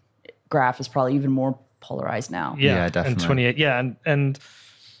 2014 graph is probably even more polarized now. Yeah, definitely. And 28,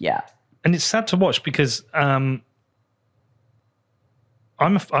 and it's sad to watch because I've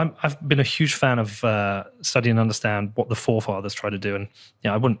been a huge fan of study and understand what the forefathers try to do, and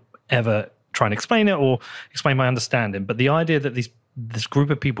I wouldn't ever try and explain it or explain my understanding. But the idea that this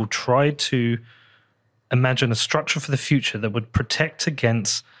group of people tried to imagine a structure for the future that would protect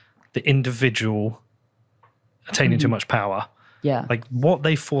against the individual attaining too much power. Yeah, like what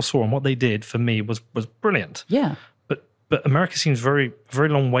they foresaw and what they did for me was brilliant. Yeah. But America seems very, very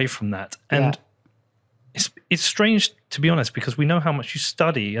long way from that. And it's strange, to be honest, because we know how much you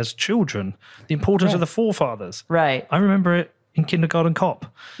study as children, the importance of the forefathers. Right. I remember it in Kindergarten Cop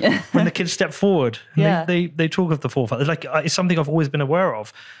when the kids step forward and they talk of the forefathers. Like, it's something I've always been aware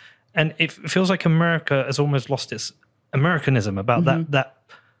of. And it feels like America has almost lost its Americanism about that.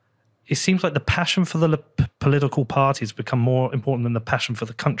 It seems like the passion for the political parties become more important than the passion for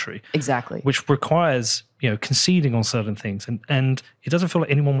the country. Exactly. Which requires, conceding on certain things. And it doesn't feel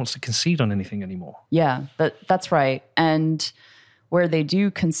like anyone wants to concede on anything anymore. Yeah, that's right. And where they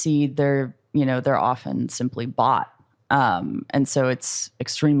do concede, they're often simply bought. And so it's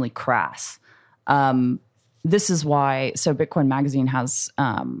extremely crass. This is why, so Bitcoin Magazine has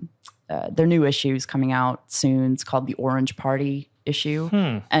their new issues coming out soon. It's called The Orange Party. issue.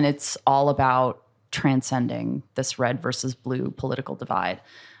 And it's all about transcending this red versus blue political divide.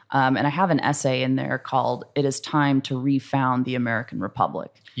 And I have an essay in there called "It is Time to Refound the American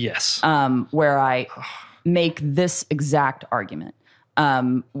Republic." Yes. Where I make this exact argument.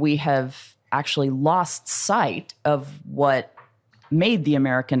 We have actually lost sight of what made the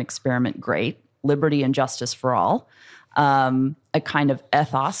American experiment great, liberty and justice for all, a kind of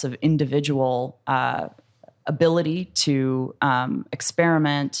ethos of individual ability to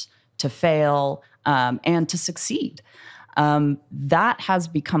experiment, to fail, and to succeed. That has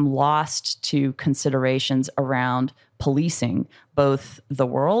become lost to considerations around policing, both the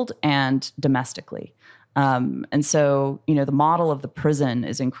world and domestically. And so, the model of the prison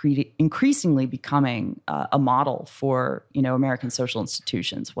is increasingly becoming a model for, American social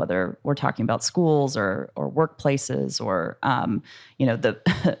institutions, whether we're talking about schools or workplaces or,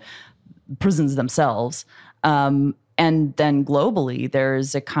 the prisons themselves. And then globally,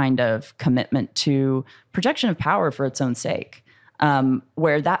 there's a kind of commitment to projection of power for its own sake,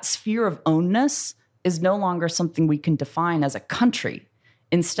 where that sphere of ownness is no longer something we can define as a country.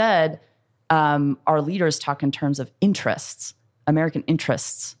 Instead, our leaders talk in terms of interests, American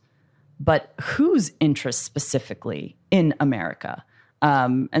interests, but whose interests specifically in America?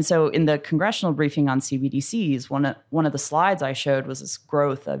 And so in the congressional briefing on CBDCs, one of the slides I showed was this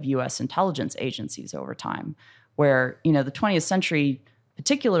growth of U.S. intelligence agencies over time, where, the 20th century,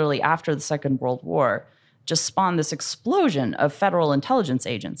 particularly after the Second World War, just spawned this explosion of federal intelligence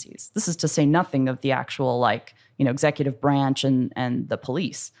agencies. This is to say nothing of the actual, executive branch and the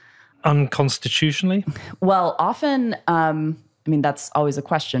police. Unconstitutionally? Well, often, that's always a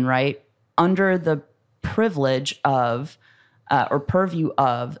question, right? Under the privilege of or purview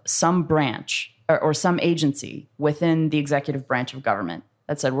of some branch or some agency within the executive branch of government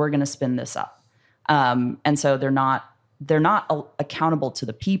that said, we're going to spin this up. And so they're not accountable to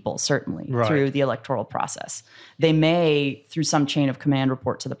the people, certainly, through the electoral process. They may, through some chain of command,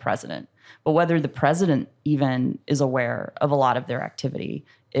 report to the president. But whether the president even is aware of a lot of their activity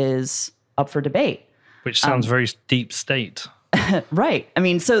is up for debate. Which sounds very deep state. Right.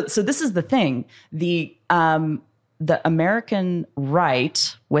 So this is the thing. The American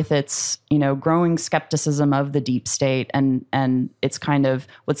right, with its, growing skepticism of the deep state and its kind of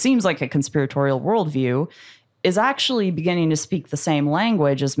what seems like a conspiratorial worldview, is actually beginning to speak the same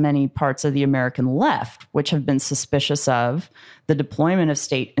language as many parts of the American left, which have been suspicious of the deployment of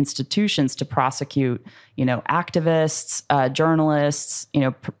state institutions to prosecute, activists, journalists,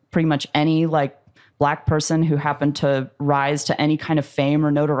 pretty much any Black person who happened to rise to any kind of fame or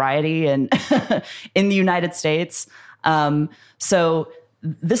notoriety in the United States. So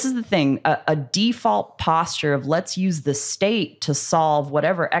this is the thing, a default posture of let's use the state to solve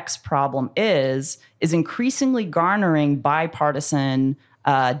whatever X problem is increasingly garnering bipartisan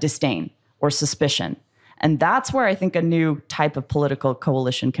disdain or suspicion. And that's where I think a new type of political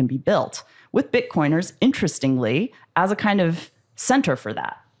coalition can be built, with Bitcoiners, interestingly, as a kind of center for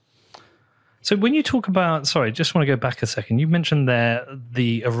that. So when you talk about, sorry, just want to go back a second. You mentioned there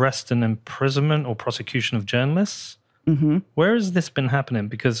the arrest and imprisonment or prosecution of journalists. Mm-hmm. Where has this been happening?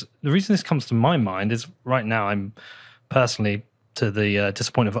 Because the reason this comes to my mind is right now I'm personally, to the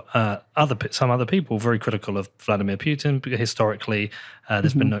disappointment of some other people, very critical of Vladimir Putin. Historically,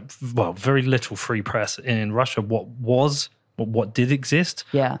 there's been very little free press in Russia. What did exist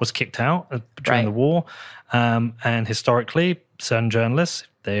was kicked out during the war. And historically, certain journalists,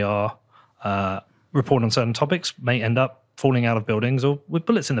 they are reporting on certain topics, may end up falling out of buildings or with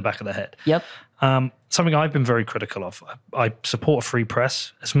bullets in the back of the head. Yep. Something I've been very critical of. I support a free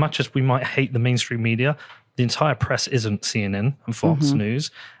press. As much as we might hate the mainstream media, the entire press isn't CNN and Fox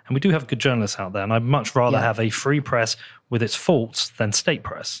News. And we do have good journalists out there. And I'd much rather have a free press with its faults than state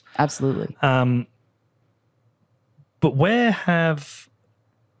press. Absolutely. But where have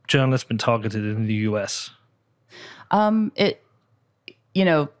journalists been targeted in the US?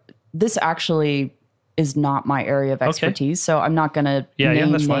 This actually is not my area of expertise, so I'm not going to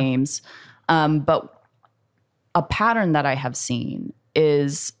name names. But a pattern that I have seen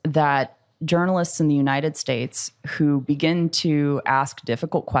is that journalists in the United States who begin to ask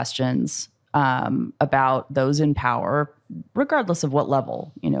difficult questions about those in power, regardless of what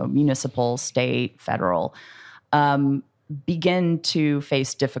level, municipal, state, federal, begin to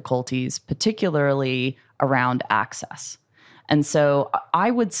face difficulties, particularly around access. And so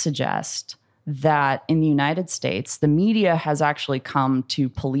I would suggest that in the United States, the media has actually come to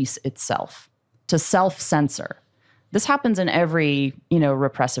police itself, to self-censor. This happens in every,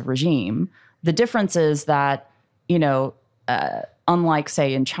 repressive regime. The difference is that, unlike,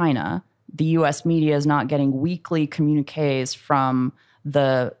 say, in China, the U.S. media is not getting weekly communiques from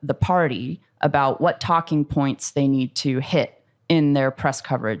the party about what talking points they need to hit in their press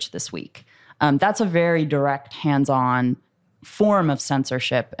coverage this week. That's a very direct, hands-on form of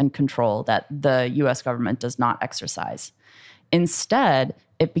censorship and control that the U.S. government does not exercise. Instead,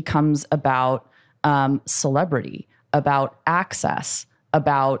 it becomes about celebrity, about access,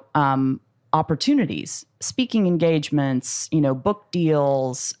 about opportunities, speaking engagements, book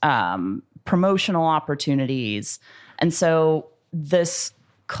deals, promotional opportunities. And so this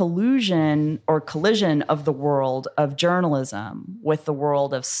collusion of the world of journalism with the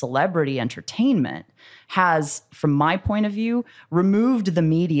world of celebrity entertainment has, from my point of view, removed the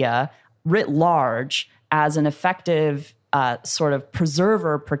media writ large as an effective sort of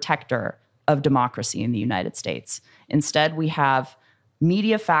protector of democracy in the United States. Instead, we have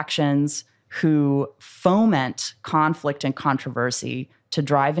media factions who foment conflict and controversy to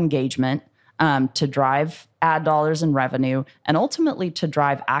drive engagement, to drive ad dollars and revenue, and ultimately to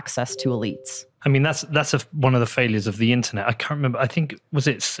drive access to elites. I mean, that's one of the failures of the internet. I can't remember. I think, was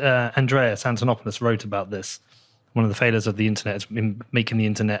it Andreas Antonopoulos wrote about this? One of the failures of the internet is in making the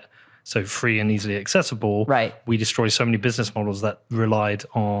internet so free and easily accessible. Right. We destroy so many business models that relied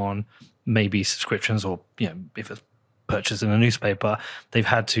on maybe subscriptions or, if it's purchase in a newspaper, they've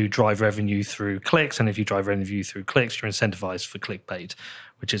had to drive revenue through clicks. And if you drive revenue through clicks, you're incentivized for clickbait,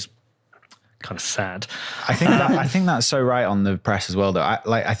 which is kind of sad. I think that's so right on the press as well, though.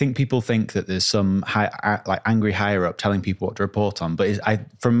 I think people think that there's some angry higher up telling people what to report on, but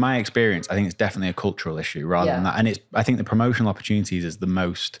from my experience, I think it's definitely a cultural issue rather than that. And I think the promotional opportunities is the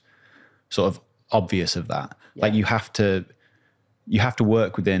most sort of obvious of that. Yeah. Like you have to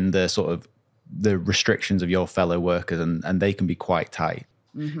work within the sort of the restrictions of your fellow workers, and they can be quite tight.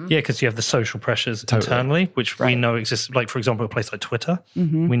 Mm-hmm. Yeah, because you have the social pressures internally, which we know exists. Like, for example, a place like Twitter,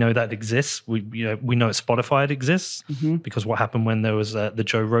 we know that exists. We know at Spotify it exists because what happened when there was the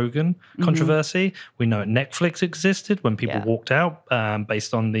Joe Rogan controversy. We know at Netflix existed when people walked out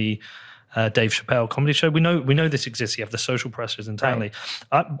based on the Dave Chappelle comedy show. We know this exists. You have the social pressures internally.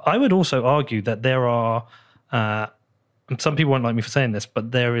 Right. I would also argue that there are, and some people won't like me for saying this,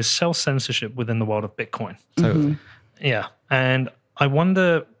 but there is self-censorship within the world of Bitcoin. Totally. Yeah, and I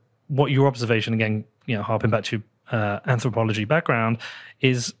wonder what your observation, again, harping back to anthropology background,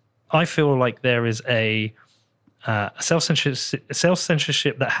 is. I feel like there is a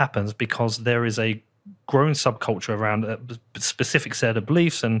self-censorship that happens because there is a growing subculture around a specific set of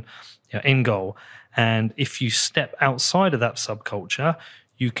beliefs and end goal. And if you step outside of that subculture,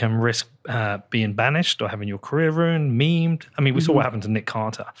 you can risk being banished or having your career ruined, memed. I mean, we saw what happened to Nick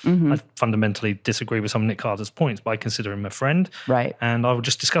Carter. I fundamentally disagree with some of Nick Carter's points, but I consider him a friend. Right. And I will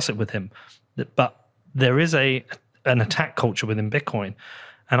just discuss it with him. But there is an attack culture within Bitcoin.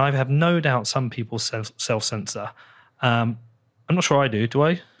 And I have no doubt some people self-censor. I'm not sure I do. Do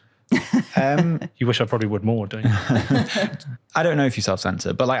I? You wish I probably would more, don't you? I don't know if you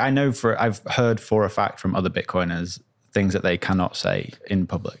self-censor, but I've heard for a fact from other Bitcoiners things that they cannot say in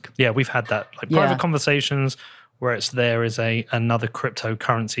public. Yeah, we've had that, like private conversations where there is another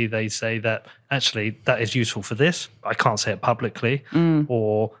cryptocurrency. They say that actually that is useful for this. I can't say it publicly,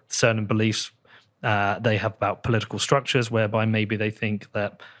 or certain beliefs they have about political structures whereby maybe they think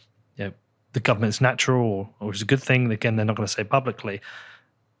that the government's natural or is a good thing. Again, they're not going to say publicly.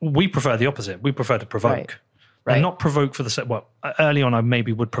 We prefer the opposite. We prefer to provoke. Right. And not provoke for the sake. Well, early on I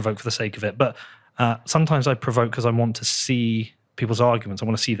maybe would provoke for the sake of it, but sometimes I provoke because I want to see people's arguments. I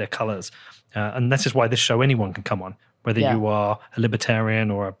want to see their colors. And this is why this show, anyone can come on, whether you are a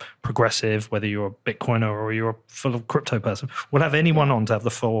libertarian or a progressive, whether you're a Bitcoiner or you're a full crypto person. We'll have anyone on to have the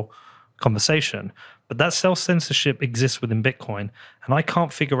full conversation. But that self-censorship exists within Bitcoin. And I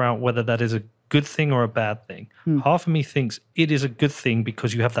can't figure out whether that is a good thing or a bad thing. Half of me thinks it is a good thing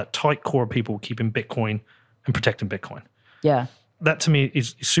because you have that tight core of people keeping Bitcoin and protecting Bitcoin. Yeah. That to me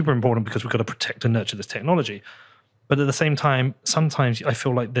is super important because we've got to protect and nurture this technology. But at the same time, sometimes I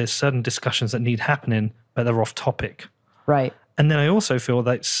feel like there's certain discussions that need happening, but they're off topic. Right. And then I also feel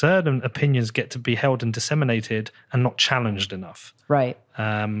that certain opinions get to be held and disseminated and not challenged enough. Right.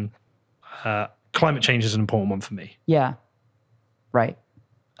 Climate change is an important one for me. Yeah. Right.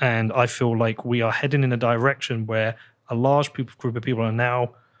 And I feel like we are heading in a direction where a large group of people are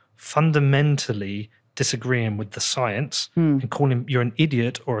now fundamentally disagreeing with the science and calling you're an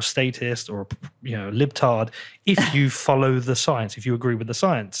idiot or a statist or a libtard if you follow the science, if you agree with the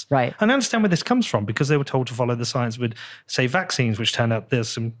science. Right. And I understand where this comes from because they were told to follow the science with, say, vaccines, which turned out there's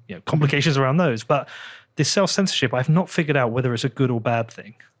some complications around those. But this self-censorship, I've not figured out whether it's a good or bad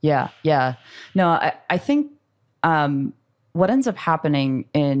thing. Yeah, yeah. No, I think what ends up happening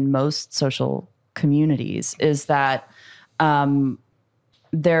in most social communities is that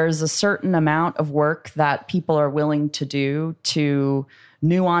there's a certain amount of work that people are willing to do to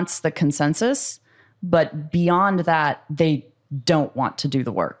nuance the consensus, but beyond that, they don't want to do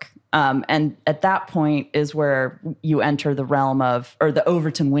the work. And at that point is where you enter the realm of, or the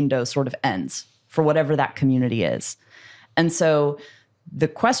Overton window sort of ends for whatever that community is. And so the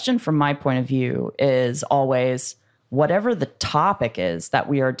question from my point of view is always, whatever the topic is that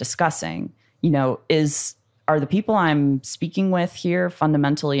we are discussing, are the people I'm speaking with here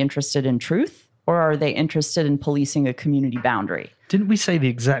fundamentally interested in truth, or are they interested in policing a community boundary? Didn't we say the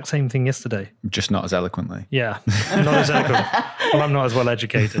exact same thing yesterday? Just not as eloquently. Yeah, not as eloquent. Well, I'm not as well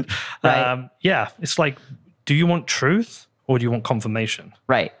educated. Right. It's like, do you want truth or do you want confirmation?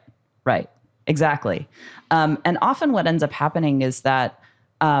 Right. Exactly. And often what ends up happening is that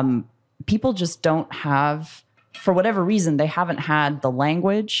people just don't have, for whatever reason, they haven't had the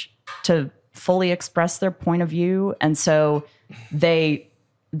language to fully express their point of view. And so they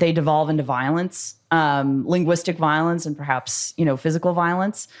devolve into violence, linguistic violence, and perhaps, physical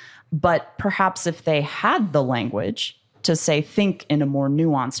violence. But perhaps if they had the language to say, think in a more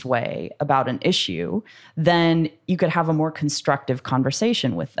nuanced way about an issue, then you could have a more constructive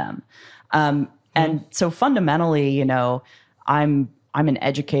conversation with them. And so fundamentally, I'm an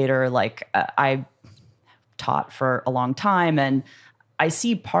educator, I taught for a long time, and I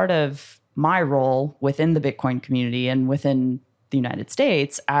see part of my role within the Bitcoin community and within the United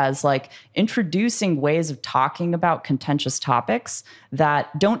States as introducing ways of talking about contentious topics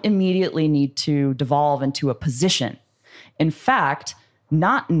that don't immediately need to devolve into a position. In fact,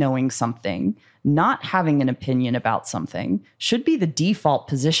 not knowing something, not having an opinion about something should be the default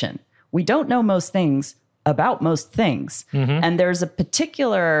position. We don't know most things about most things. Mm-hmm. And there's a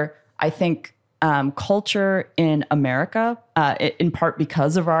particular, I think, culture in America, in part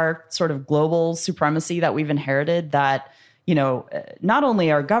because of our sort of global supremacy that we've inherited, that, not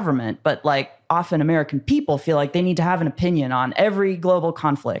only our government, but often American people feel like they need to have an opinion on every global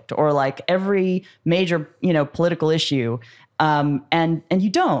conflict or every major, political issue. And you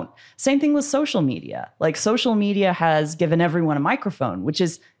don't. Same thing with social media. Social media has given everyone a microphone, which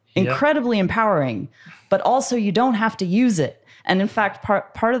is incredibly empowering, but also you don't have to use it. And in fact,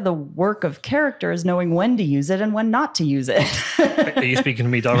 part of the work of character is knowing when to use it and when not to use it. Are you speaking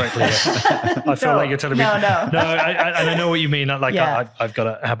to me directly? I feel like you're telling me. No. I know what you mean. I've got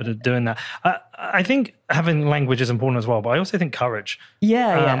a habit of doing that. I think having language is important as well, but I also think courage.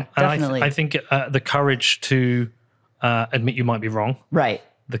 Yeah, definitely. And I think the courage to admit you might be wrong. Right.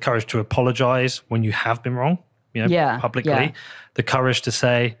 The courage to apologize when you have been wrong, publicly. Yeah. The courage to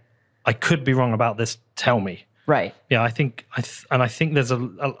say, I could be wrong about this, tell me. Right. Yeah, I think there's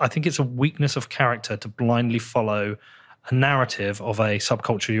I think it's a weakness of character to blindly follow a narrative of a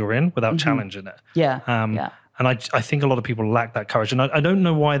subculture you're in without challenging it. Yeah. And I think a lot of people lack that courage, and I don't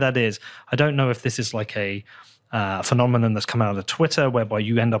know why that is. I don't know if this is a phenomenon that's come out of Twitter, whereby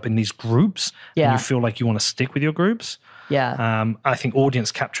you end up in these groups and you feel like you want to stick with your groups. Yeah. I think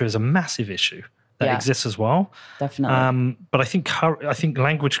audience capture is a massive issue that exists as well. Definitely. But I think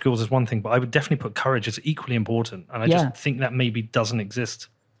language skills is one thing, but I would definitely put courage as equally important. And I just think that maybe doesn't exist.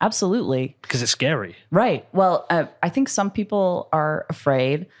 Absolutely. Because it's scary. Right. Well, I think some people are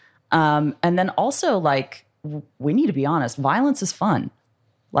afraid. And then also, we need to be honest, violence is fun.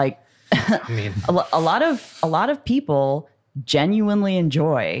 I mean, a lot of people genuinely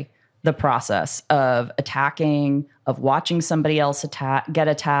enjoy the process of attacking, of watching somebody else get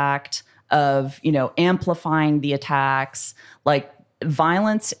attacked, of, amplifying the attacks.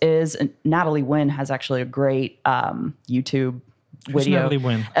 Violence is, Natalie Wynn has actually a great YouTube video. Who's Natalie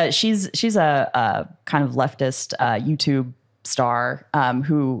Wynn? She's a kind of leftist YouTube star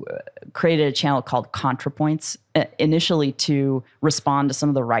who created a channel called ContraPoints initially to respond to some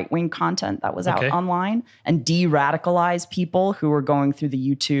of the right-wing content that was out online and de-radicalize people who were going through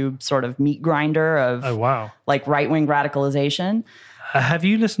the YouTube sort of meat grinder of right-wing radicalization. Have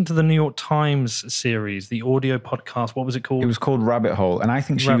you listened to the New York Times series, the audio podcast? What was it called? It was called Rabbit Hole, and I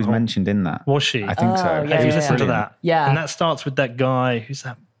think she was mentioned in that. Was she? I think so. Have you listened to that? Yeah. And that starts with that guy. Who's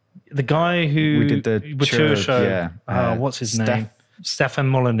that? The guy who we did the Mature show. Yeah. What's his name? Stefan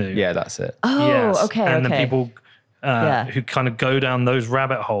Molyneux. Yeah, that's it. Oh, yes. Okay. And the people who kind of go down those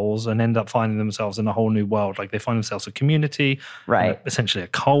rabbit holes and end up finding themselves in a whole new world. They find themselves a community, essentially a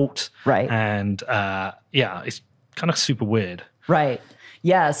cult. Right. And it's kind of super weird. Right.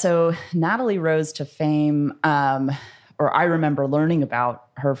 Yeah. So Natalie rose to fame, or I remember learning about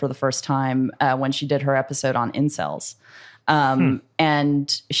her for the first time when she did her episode on incels.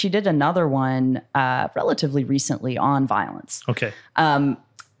 And she did another one relatively recently on violence. Okay. And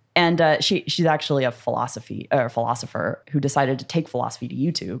she's actually a philosopher who decided to take philosophy to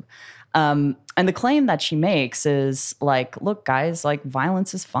YouTube. And the claim that she makes is like, look, guys, like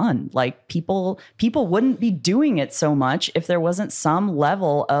violence is fun. Like people wouldn't be doing it so much if there wasn't some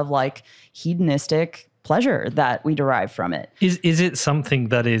level of like hedonistic pleasure that we derive from it. Is it something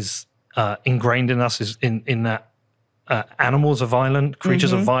that is ingrained in us? Is in that animals are violent,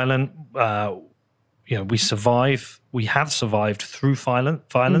 creatures are violent. We have survived through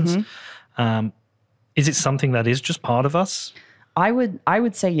violence. Is it something that is just part of us? I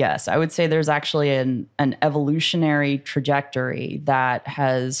would say yes. I would say there's actually an evolutionary trajectory that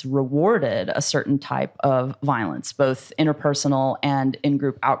has rewarded a certain type of violence, both interpersonal and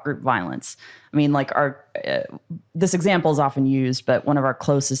in-group, out-group violence. I mean, like this example is often used, but one of our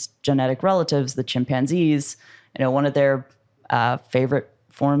closest genetic relatives, the chimpanzees, one of their favorite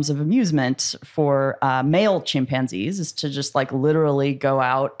forms of amusement for male chimpanzees is to just like literally go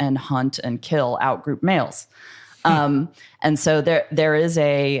out and hunt and kill out-group males. And so there is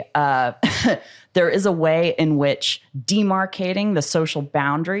a there is a way in which demarcating the social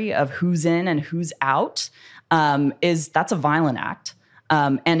boundary of who's in and who's out that's a violent act,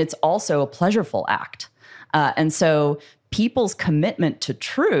 and it's also a pleasureful act. And so people's commitment to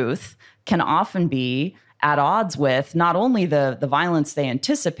truth can often be at odds with not only the violence they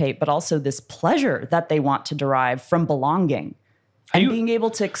anticipate, but also this pleasure that they want to derive from belonging and being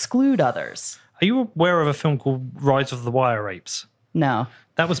able to exclude others. Are you aware of a film called Rise of the Wire Apes? No.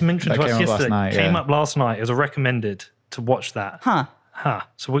 That was mentioned to us yesterday. Came up last night. It was recommended to watch that. Huh.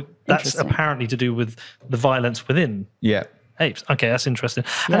 So that's apparently to do with the violence within apes. Okay, that's interesting.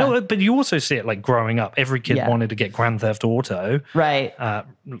 Yeah. But you also see it like growing up. Every kid wanted to get Grand Theft Auto. Right.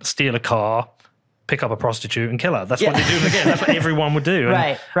 Steal a car, pick up a prostitute and kill her. That's what they do again. That's what everyone would do.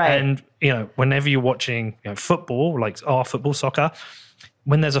 And, right. And, whenever you're watching football, like our football, soccer,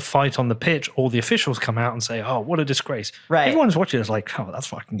 when there's a fight on the pitch, all the officials come out and say, oh, what a disgrace. Right. Everyone's watching it, it's like, oh, that's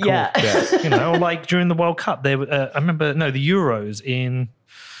fucking cool. Yeah. Like during the World Cup, I remember, the Euros in,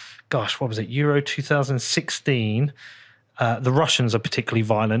 what was it? Euro 2016. The Russians are particularly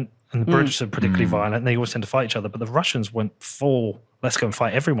violent and the British are particularly violent. And they always tend to fight each other. But the Russians went full, let's go and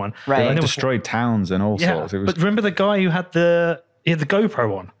fight everyone. Right. They destroyed towns and all sorts. But remember the guy who had the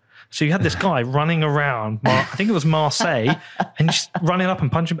GoPro on? So you had this guy running around, I think it was Marseille, and just running up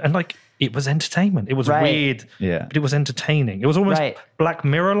and punching, and like it was entertainment. It was weird, but it was entertaining. It was almost Black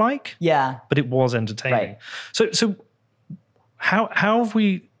Mirror-like, but it was entertaining. Right. So how have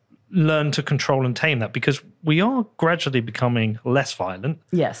we learned to control and tame that? Because we are gradually becoming less violent.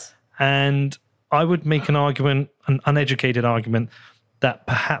 Yes. And I would make an uneducated argument, that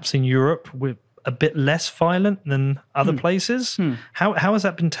perhaps in Europe we're a bit less violent than other places. How has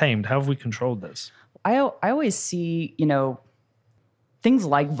that been tamed? How have we controlled this? I always see, things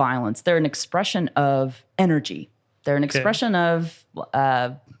like violence. They're an expression of energy. They're an expression of,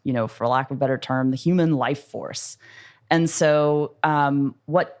 for lack of a better term, the human life force. And so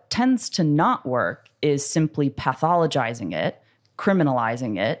what tends to not work is simply pathologizing it,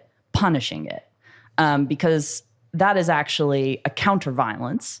 criminalizing it, punishing it, because that is actually a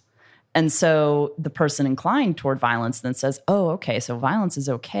counter-violence. And so the person inclined toward violence then says, oh, okay, so violence is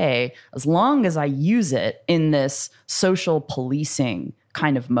okay as long as I use it in this social policing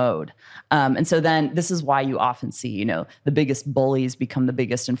kind of mode. And so then this is why you often see, the biggest bullies become the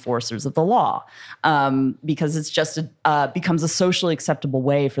biggest enforcers of the law, because it's just becomes a socially acceptable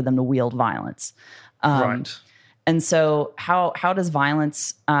way for them to wield violence. Right. And so how does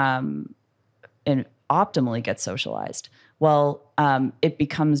violence optimally get socialized? Well, it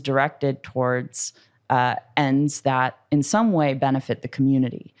becomes directed towards ends that in some way benefit the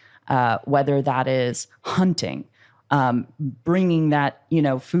community, whether that is hunting, bringing that,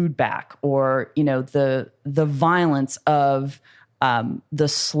 food back, or, the violence of the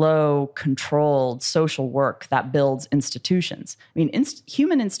slow, controlled social work that builds institutions. I mean,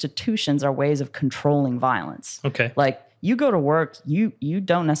 human institutions are ways of controlling violence. Okay. Like you go to work, you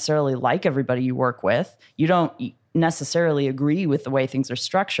don't necessarily like everybody you work with. You don't necessarily agree with the way things are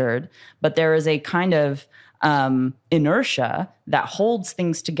structured, but there is a kind of inertia that holds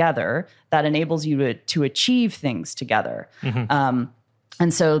things together, that enables you to achieve things together.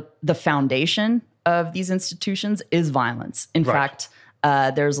 And so the foundation of these institutions is violence. In fact,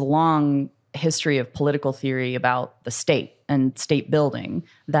 there's a long history of political theory about the state and state building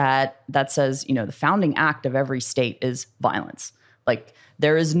that says, the founding act of every state is violence. Like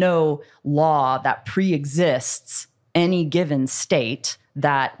there is no law that pre-exists any given state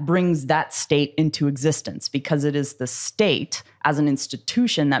that brings that state into existence, because it is the state as an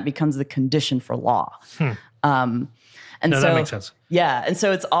institution that becomes the condition for law. And so that makes sense. Yeah. And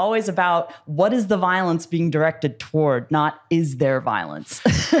so it's always about what is the violence being directed toward, not is there violence.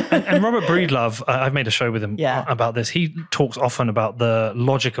 and Robert Breedlove, I've made a show with him Yeah. about this. He talks often about the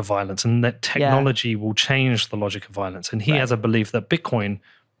logic of violence and that technology will change the logic of violence. And he has a belief that Bitcoin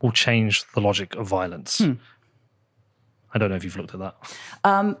will change the logic of violence. I don't know if you've looked at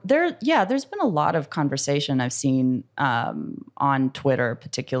that. There's been a lot of conversation I've seen on Twitter,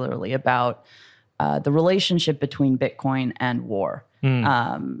 particularly about the relationship between Bitcoin and war,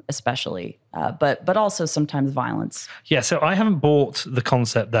 especially, but also sometimes violence. Yeah, so I haven't bought the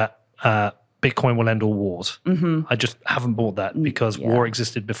concept that Bitcoin will end all wars. I just haven't bought that because war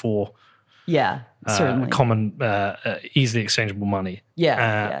existed before. Yeah, certainly. Common, easily exchangeable money.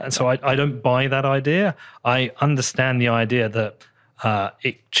 And so I don't buy that idea. I understand the idea that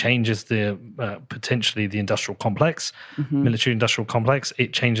it changes the potentially the industrial complex, military industrial complex.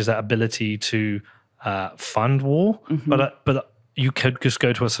 It changes that ability to fund war. But you could just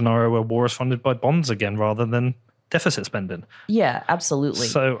go to a scenario where war is funded by bonds again rather than deficit spending. Yeah, absolutely.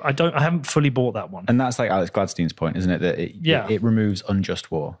 So I haven't fully bought that one. And that's like Alex Gladstein's point, isn't it? That it removes unjust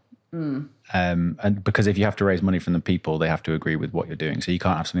war. And because if you have to raise money from the people, they have to agree with what you're doing. So you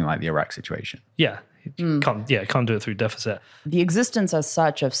can't have something like the Iraq situation. Yeah, can't do it through deficit. The existence as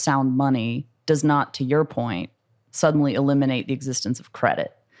such of sound money does not, to your point, suddenly eliminate the existence of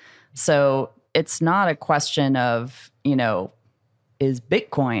credit. So it's not a question of, is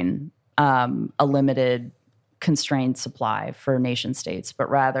Bitcoin a limited constrained supply for nation states, but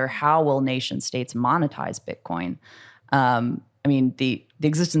rather how will nation states monetize Bitcoin? The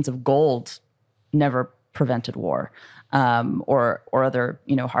existence of gold never prevented war, or other,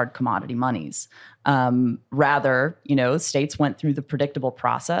 hard commodity monies. Rather, states went through the predictable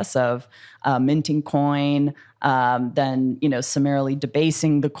process of minting coin, then, summarily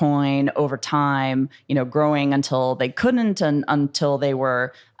debasing the coin over time, growing until they couldn't and until they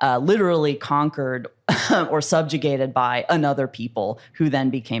were literally conquered or subjugated by another people who then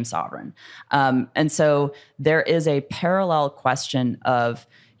became sovereign. And so there is a parallel question of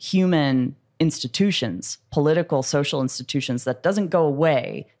human institutions, political, social institutions, that doesn't go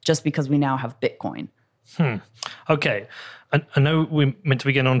away just because we now have Bitcoin. Okay. I know we're meant to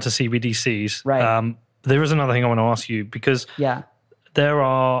be getting on to CBDCs. Right. There is another thing I want to ask you, because there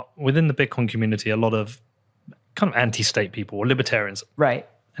are, within the Bitcoin community, a lot of kind of anti-state people or libertarians. Right.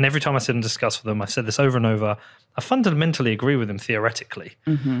 And every time I sit and discuss with them, I've said this over and over, I fundamentally agree with them theoretically.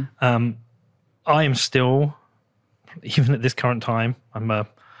 I am still, even at this current time, I'm a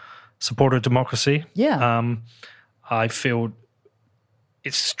supporter of democracy. I feel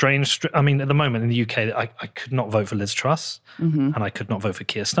it's strange. I mean, at the moment in the UK, I could not vote for Liz Truss, and I could not vote for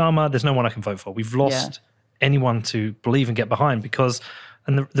Keir Starmer. There's no one I can vote for. We've lost anyone to believe and get behind because,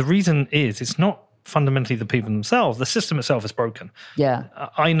 and the reason is, it's not fundamentally the people themselves. The system itself is broken.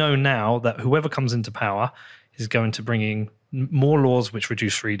 I know now that whoever comes into power is going to bring in more laws which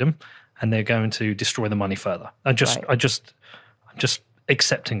reduce freedom, and they're going to destroy the money further. I'm just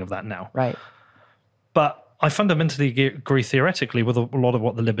accepting of that now. Right. But I fundamentally agree theoretically with a lot of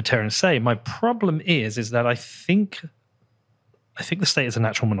what the libertarians say. My problem is that I think the state is a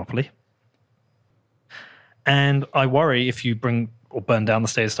natural monopoly. And I worry if you bring or burn down the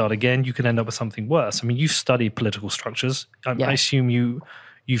state and start again, you can end up with something worse. I mean, you've studied political structures. I assume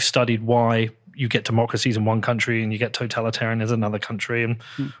you've studied why you get democracies in one country and you get totalitarianism in another country and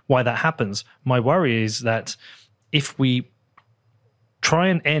why that happens. My worry is that if we try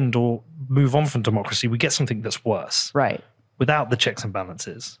and end or move on from democracy, we get something that's worse. Right. Without the checks and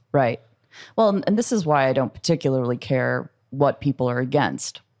balances. Right. Well, and this is why I don't particularly care what people are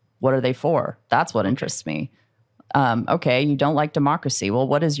against. What are they for? That's what interests me. Okay, you don't like democracy. Well,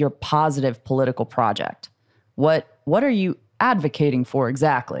 what is your positive political project? What are you advocating for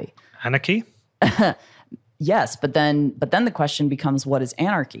exactly? Anarchy? Yes, but then the question becomes, what is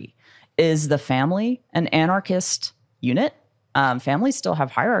anarchy? Is the family an anarchist unit? Families still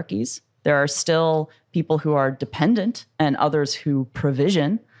have hierarchies. There are still people who are dependent and others who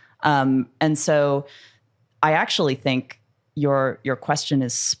provision. And so I actually think your question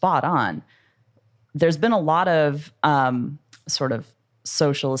is spot on. There's been a lot of sort of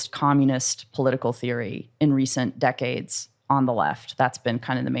socialist, communist political theory in recent decades on the left. That's been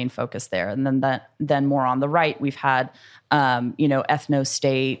kind of the main focus there. And then more on the right, we've had,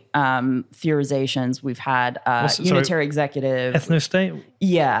 ethno-state theorizations. We've had unitary executive. Ethno-state?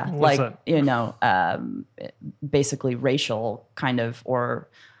 Yeah. What's that? Basically racial kind of or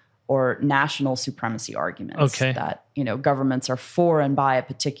or national supremacy arguments that, you know, governments are for and by a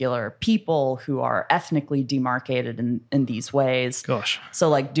particular people who are ethnically demarcated in these ways. Gosh. So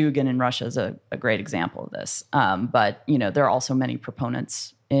like Dugin in Russia is a great example of this. But, you know, there are also many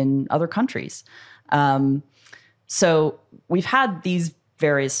proponents in other countries. So we've had these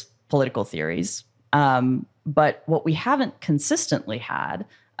various political theories, but what we haven't consistently had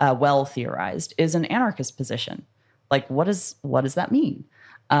well theorized is an anarchist position. Like, what does that mean?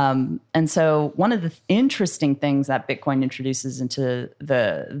 And so one of the interesting things that Bitcoin introduces into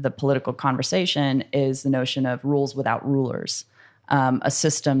the political conversation is the notion of rules without rulers, a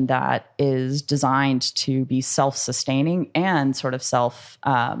system that is designed to be self-sustaining and sort of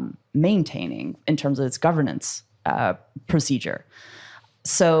self-maintaining in terms of its governance procedure.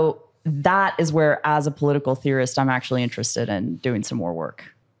 So that is where, as a political theorist, I'm actually interested in doing some more work.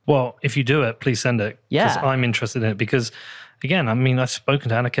 Well, if you do it, please send it. Yeah. Because I'm interested in it. Because, again, I mean, I've spoken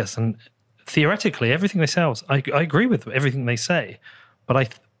to anarchists, and theoretically, everything they say, I agree with everything they say. But I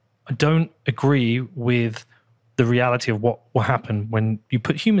don't agree with the reality of what will happen when you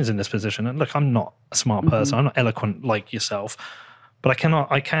put humans in this position. And look, I'm not a smart person. I'm not eloquent like yourself. But I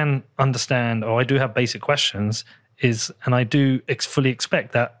can understand, or I do have basic questions, and I do fully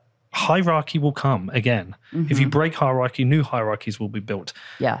expect that hierarchy will come again. If you break hierarchy, new hierarchies will be built.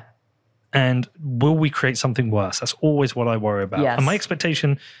 Yeah. And will we create something worse? That's always what I worry about. Yes. And my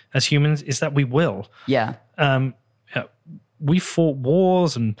expectation as humans is that we will. Yeah. We fought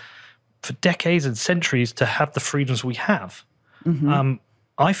wars and for decades and centuries to have the freedoms we have.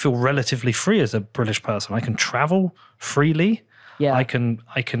 I feel relatively free as a British person. I can travel freely. Yeah. I can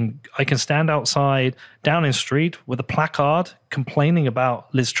stand outside Downing Street with a placard complaining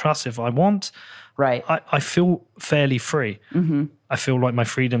about Liz Truss if I want. Right. I feel fairly free. I feel like my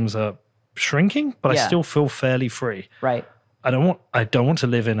freedoms are shrinking, but I still feel fairly free. Right. I don't want to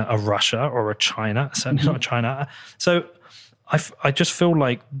live in a Russia or a China, certainly not a China. So I just feel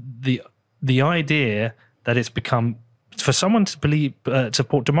like the idea that it's become, for someone to believe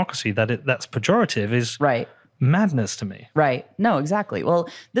support democracy, that's pejorative is right. Madness to me. Right. No, exactly. Well,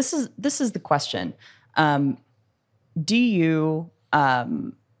 this is the question. Do you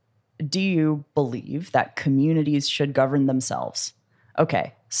believe that communities should govern themselves?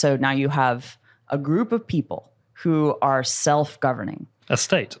 Okay. So now you have a group of people who are self-governing. A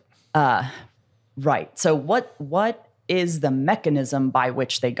state. Right. So what is the mechanism by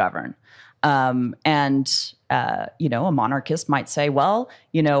which they govern? You know, a monarchist might say, well,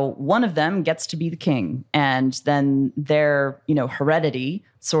 you know, one of them gets to be the king, and then their, you know, heredity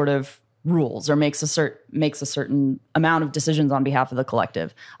sort of rules or makes a certain amount of decisions on behalf of the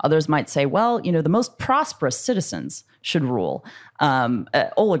collective. Others might say, well, you know, the most prosperous citizens should rule,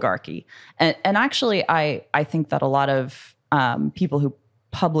 oligarchy. And actually, I think that a lot of people who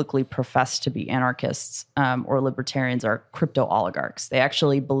publicly profess to be anarchists or libertarians are crypto oligarchs. They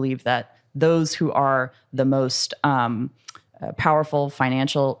actually believe that those who are the most powerful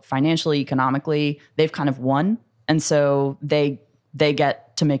financially, economically, they've kind of won. And so they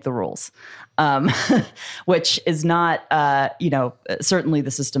get to make the rules, which is not, certainly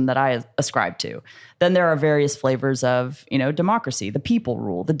the system that I ascribe to. Then there are various flavors of, you know, democracy, the people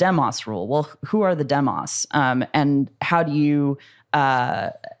rule, the demos rule. Well, who are the demos? And how do you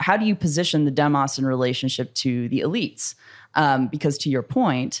position the demos in relationship to the elites? Because to your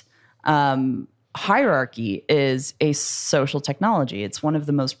point, hierarchy is a social technology. It's one of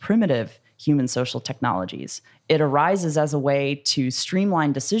the most primitive human social technologies. It arises as a way to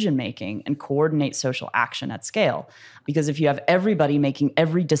streamline decision-making and coordinate social action at scale. Because if you have everybody making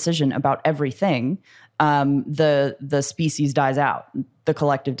every decision about everything, the species dies out. The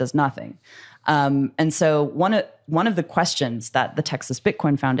collective does nothing. And so one of the questions that the Texas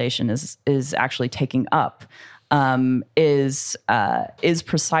Bitcoin Foundation is actually taking up is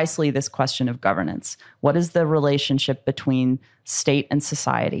precisely this question of governance. What is the relationship between state and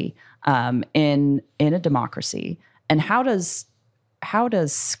society in a democracy, and how does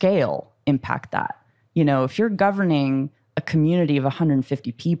scale impact that? You know, if you're governing a community of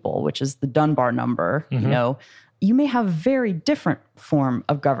 150 people, which is the Dunbar number, you know, you may have a very different form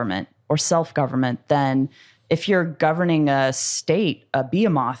of government or self-government than if you're governing a state, a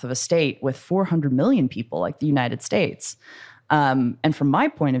behemoth of a state with 400 million people like the United States. And from my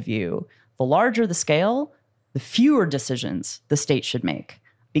point of view, the larger the scale, the fewer decisions the state should make,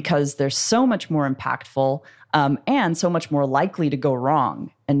 because they're so much more impactful and so much more likely to go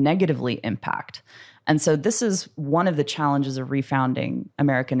wrong and negatively impact. And so this is one of the challenges of refounding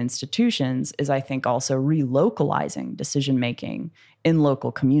American institutions, is I think also relocalizing decision-making in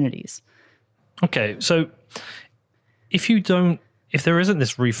local communities. Okay, so if you don't if there isn't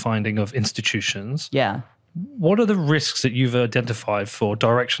this refinding of institutions, Yeah. what are the risks that you've identified for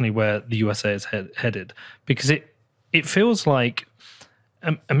directionally where the USA is headed? Because it feels like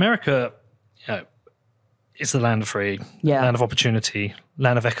America, is the land of free, land of opportunity,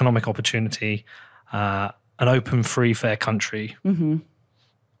 land of economic opportunity, an open, free, fair country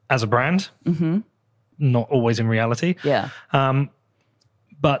as a brand, not always in reality. Yeah.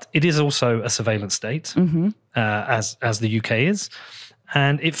 But it is also a surveillance state, as the UK is.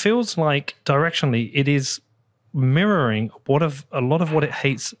 And it feels like directionally it is mirroring a lot of what it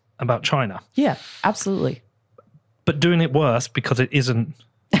hates about China. Yeah, absolutely. But doing it worse because it isn't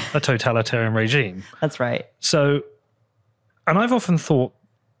a totalitarian regime. That's right. So, and I've often thought,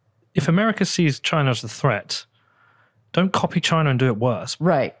 if America sees China as a threat, don't copy China and do it worse.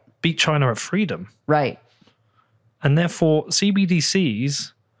 Right. Beat China at freedom. Right. And therefore,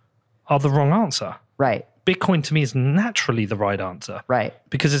 CBDCs are the wrong answer. Right. Bitcoin to me is naturally the right answer. Right.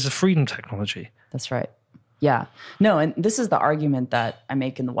 Because it's a freedom technology. That's right. Yeah. No, and this is the argument that I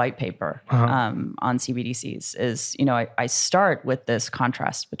make in the white paper on CBDCs is, I start with this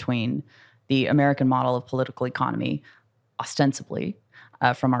contrast between the American model of political economy, ostensibly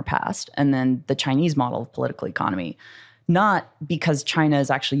from our past, and then the Chinese model of political economy. Not because China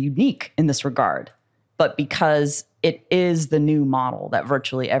is actually unique in this regard, but because it is the new model that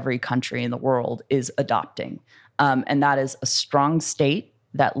virtually every country in the world is adopting. And that is a strong state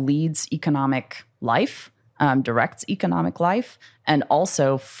that leads economic life, directs economic life, and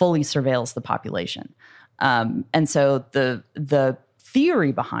also fully surveils the population. And so the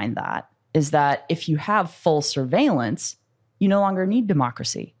theory behind that is that if you have full surveillance, you no longer need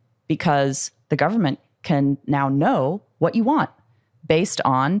democracy because the government can now know what you want based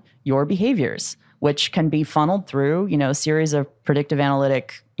on your behaviors, which can be funneled through, a series of predictive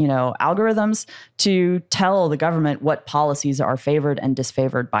analytic, algorithms to tell the government what policies are favored and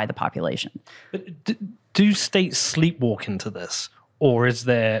disfavored by the population. But do states sleepwalk into this, or is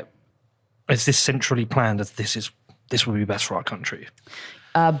this centrally planned as this would be best for our country?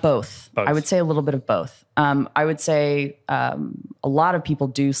 Both. I would say a little bit of both. I would say a lot of people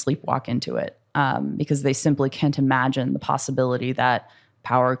do sleepwalk into it because they simply can't imagine the possibility that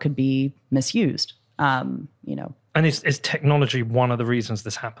power could be misused. And is technology one of the reasons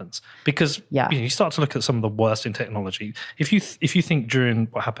this happens? Because you start to look at some of the worst in technology. If you think during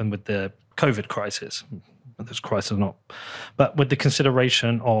what happened with the COVID crisis, this crisis or not, but with the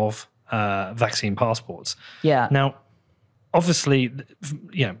consideration of vaccine passports. Yeah. Now, obviously,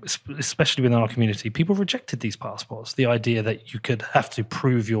 especially within our community, people rejected these passports. The idea that you could have to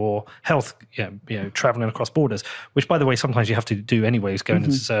prove your health, traveling across borders, which, by the way, sometimes you have to do anyways, going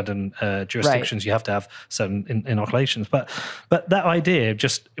into certain jurisdictions, you have to have certain inoculations. But that idea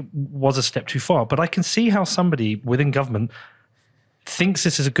just was a step too far. But I can see how somebody within government thinks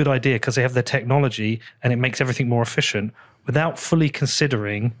this is a good idea because they have the technology and it makes everything more efficient without fully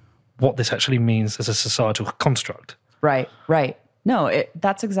considering what this actually means as a societal construct. Right. No,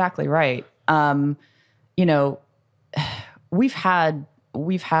 that's exactly right. We've had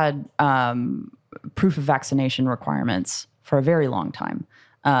proof of vaccination requirements for a very long time.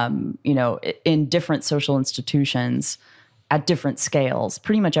 In different social institutions at different scales,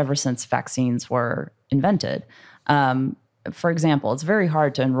 pretty much ever since vaccines were invented. For example, it's very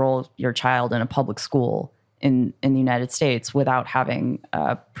hard to enroll your child in a public school in the United States without having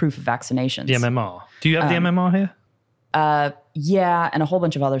proof of vaccinations. The MMR. Do you have the MMR here? Yeah, and a whole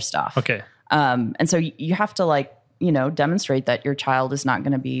bunch of other stuff. Okay. And so you have to demonstrate that your child is not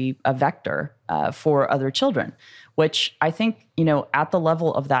going to be a vector for other children, which I think, at the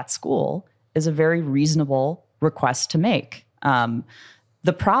level of that school is a very reasonable request to make.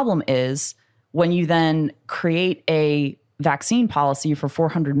 The problem is when you then create a vaccine policy for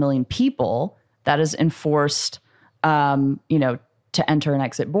 400 million people that is enforced, to enter and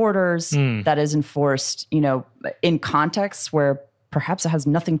exit borders, that is enforced, in contexts where perhaps it has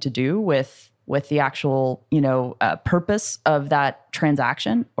nothing to do with the actual, purpose of that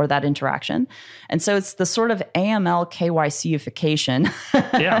transaction or that interaction. And so it's the sort of AML KYC-ification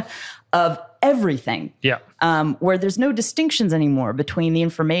of everything, where there's no distinctions anymore between the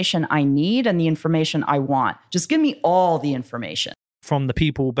information I need and the information I want. Just give me all the information. From the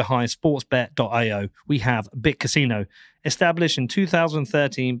people behind sportsbet.io, we have BitCasino. Established in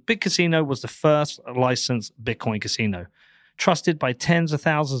 2013, BitCasino was the first licensed Bitcoin casino. Trusted by tens of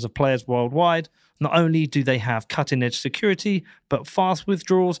thousands of players worldwide, not only do they have cutting-edge security, but fast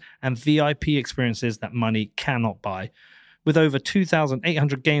withdrawals and VIP experiences that money cannot buy. With over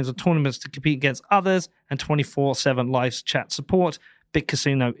 2,800 games and tournaments to compete against others and 24/7 live chat support,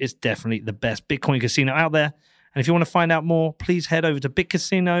 BitCasino is definitely the best Bitcoin casino out there. And if you want to find out more, please head over to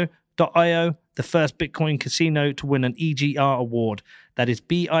bitcasino.io, the first Bitcoin casino to win an EGR award. That is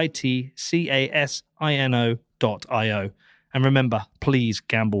BITCASINO.io. And remember, please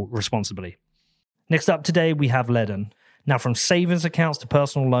gamble responsibly. Next up today, we have Ledn. Now, from savings accounts to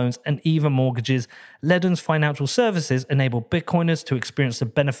personal loans and even mortgages, Ledn's financial services enable Bitcoiners to experience the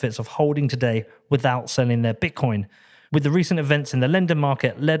benefits of holding today without selling their Bitcoin. With the recent events in the lending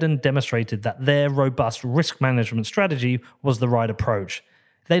market, Ledn demonstrated that their robust risk management strategy was the right approach.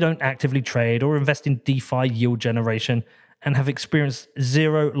 They don't actively trade or invest in DeFi yield generation and have experienced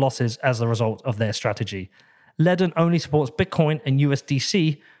zero losses as a result of their strategy. Ledn only supports Bitcoin and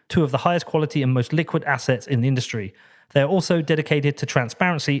USDC, two of the highest quality and most liquid assets in the industry. They are also dedicated to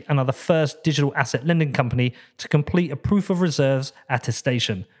transparency and are the first digital asset lending company to complete a proof of reserves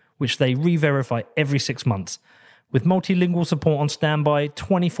attestation, which they re-verify every 6 months. With multilingual support on standby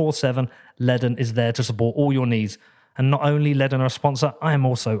 24/7, Ledn is there to support all your needs. And not only Ledn are a sponsor, I am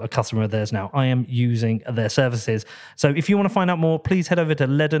also a customer of theirs now. I am using their services. So if you want to find out more, please head over to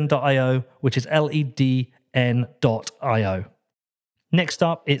ledn.io, which is LEDN.io. Next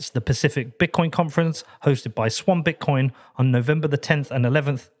up, it's the Pacific Bitcoin Conference hosted by Swan Bitcoin on November the 10th and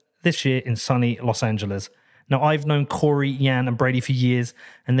 11th this year in sunny Los Angeles. Now, I've known Corey, Yan, and Brady for years,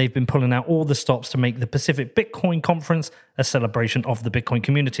 and they've been pulling out all the stops to make the Pacific Bitcoin Conference a celebration of the Bitcoin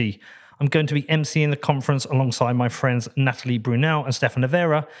community. I'm going to be emceeing the conference alongside my friends Natalie Brunel and Stefan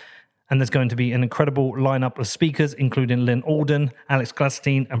Rivera, and there's going to be an incredible lineup of speakers, including Lynn Alden, Alex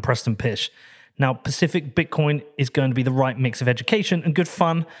Gladstein, and Preston Pysh. Now, Pacific Bitcoin is going to be the right mix of education and good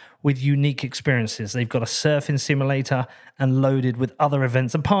fun with unique experiences. They've got a surfing simulator and loaded with other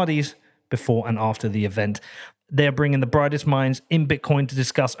events and parties before and after the event. They're bringing the brightest minds in Bitcoin to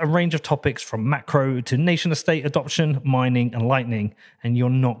discuss a range of topics from macro to nation-state adoption, mining, and lightning. And you're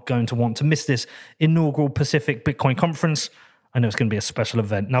not going to want to miss this inaugural Pacific Bitcoin Conference. I know it's going to be a special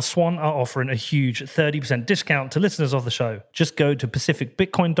event. Now, Swan are offering a huge 30% discount to listeners of the show. Just go to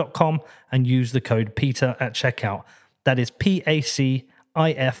pacificbitcoin.com and use the code PETER at checkout. That is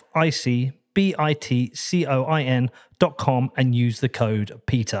PACIFICBITCOIN.com and use the code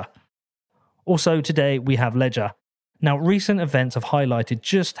PETER. Also today, we have Ledger. Now, recent events have highlighted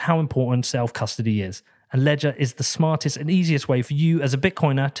just how important self-custody is. And Ledger is the smartest and easiest way for you as a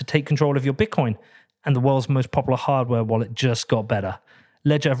Bitcoiner to take control of your Bitcoin. And the world's most popular hardware wallet just got better.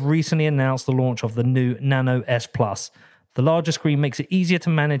 Ledger have recently announced the launch of the new Nano S Plus. The larger screen makes it easier to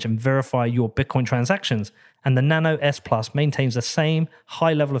manage and verify your Bitcoin transactions, and the Nano S Plus maintains the same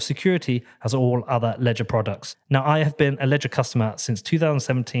high level of security as all other Ledger products. Now, I have been a Ledger customer since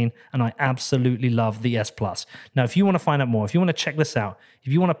 2017, and I absolutely love the S Plus. Now, if you want to find out more, if you want to check this out,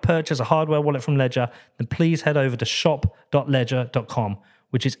 if you want to purchase a hardware wallet from Ledger, then please head over to shop.ledger.com,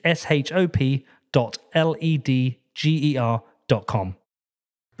 which is shop.ledger.com.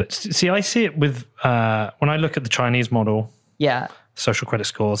 But see, I see it with, when I look at the Chinese model, social credit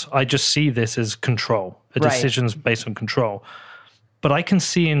scores, I just see this as control, decisions based on control. But I can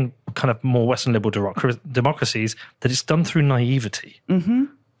see in kind of more Western liberal democracies that it's done through naivety. Mm-hmm.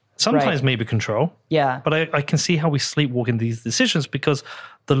 Sometimes maybe control. Yeah. But I can see how we sleepwalk in these decisions because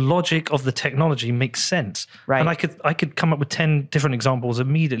the logic of the technology makes sense. Right. And I could come up with 10 different examples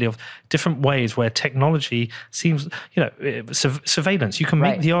immediately of different ways where technology seems, surveillance. You can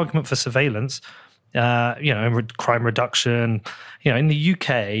make the argument for surveillance, crime reduction. In the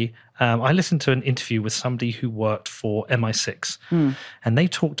UK, I listened to an interview with somebody who worked for MI6, and they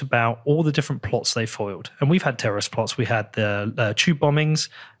talked about all the different plots they foiled. And we've had terrorist plots. We had the tube bombings.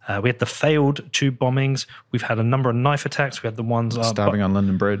 We had the failed tube bombings. We've had a number of knife attacks. We had the ones stabbing on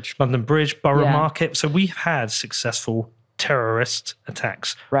London Bridge, Borough Market. So we've had successful terrorist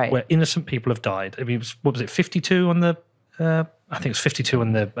attacks where innocent people have died. I mean, what was it? 52 on the. I think it was 52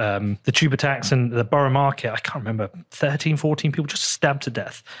 on the tube attacks and the Borough Market. I can't remember. 13, 14 people just stabbed to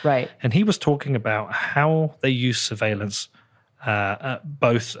death. Right. And he was talking about how they use surveillance.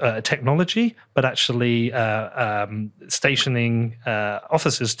 Both technology, but actually stationing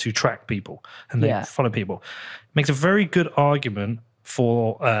officers to track people and they follow people. Makes a very good argument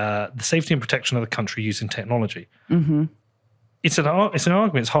for the safety and protection of the country using technology. Mm-hmm. It's an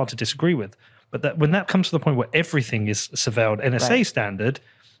argument it's hard to disagree with, but when that comes to the point where everything is surveilled NSA standard,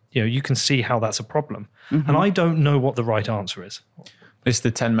 you can see how that's a problem. Mm-hmm. And I don't know what the right answer is. It's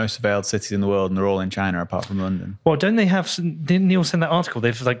the 10 most surveilled cities in the world, and they're all in China apart from London. Well, don't they have? Didn't Neil send that article?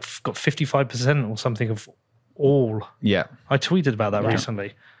 They've got 55% or something of all. Yeah, I tweeted about that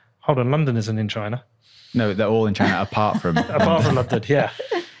recently. Hold on, London isn't in China. No, they're all in China apart from London. Yeah.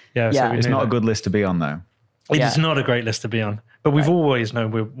 So it's not a good list to be on, though. It is not a great list to be on, but we've always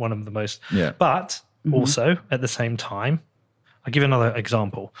known we're one of the most. Yeah. But Also, at the same time, I'll give you another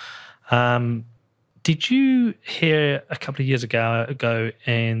example. Did you hear a couple of years ago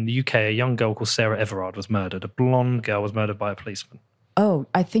in the UK, a young girl called Sarah Everard was murdered? A blonde girl was murdered by a policeman. Oh,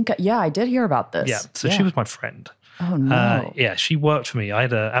 I think, I did hear about this. Yeah, so she was my friend. Oh, no. Yeah, she worked for me. I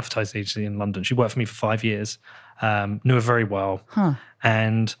had an advertising agency in London. She worked for me for 5 years, knew her very well. Huh.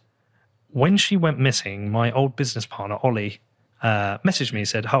 And when she went missing, my old business partner, Ollie, messaged me and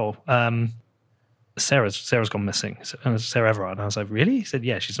said, Sarah's gone missing. Sarah Everard. And I was like, really? He said,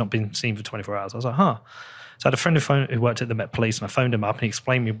 yeah, she's not been seen for 24 hours. I was like, huh. So I had a friend who worked at the Met Police, and I phoned him up and he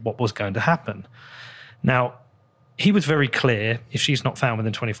explained me what was going to happen. Now, he was very clear, if she's not found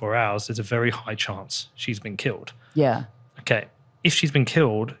within 24 hours, there's a very high chance she's been killed. Yeah. Okay. If she's been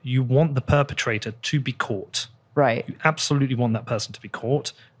killed, you want the perpetrator to be caught. Right. You absolutely want that person to be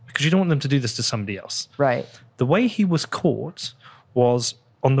caught because you don't want them to do this to somebody else. Right. The way he was caught was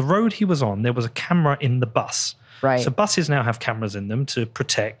on the road he was on, there was a camera in the bus. Right. So buses now have cameras in them to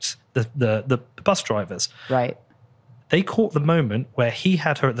protect the bus drivers. Right. They caught the moment where he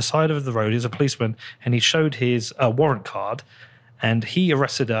had her at the side of the road. He was a policeman, and he showed his warrant card, and he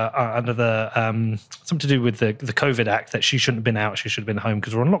arrested her under the something to do with the COVID Act that she shouldn't have been out. She should have been home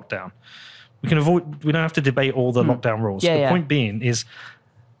because we're on lockdown. We don't have to debate all the lockdown rules. The point being is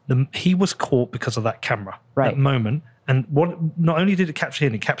he was caught because of that camera, that moment. And not only did it capture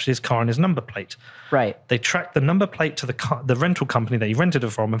him, it captured his car and his number plate. Right. They tracked the number plate to the rental company that he rented it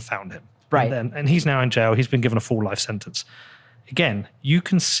from and found him. Right. And he's now in jail. He's been given a full life sentence. Again, you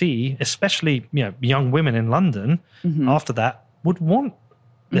can see, especially young women in London, after that would want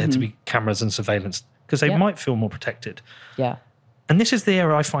there to be cameras and surveillance because they might feel more protected. Yeah. And this is the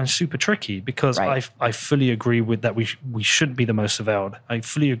area I find super tricky because I fully agree with that we shouldn't be the most surveilled. I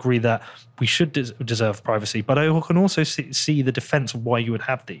fully agree that we should deserve privacy, but I can also see the defense of why you would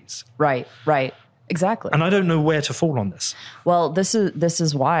have these. Right, right. Exactly. And I don't know where to fall on this. Well, this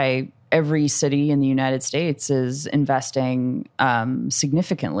is why every city in the United States is investing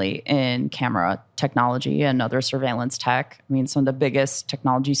significantly in camera technology and other surveillance tech. I mean, some of the biggest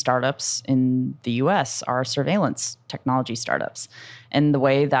technology startups in the U.S. are surveillance technology startups. And the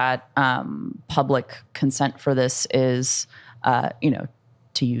way that public consent for this is,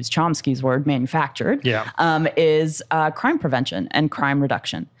 to use Chomsky's word, manufactured, is crime prevention and crime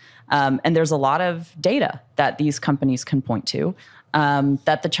reduction. And there's a lot of data that these companies can point to.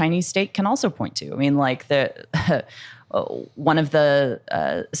 That the Chinese state can also point to. I mean, like one of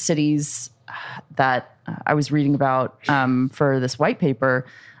the cities that I was reading about for this white paper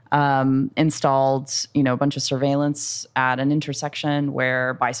installed, a bunch of surveillance at an intersection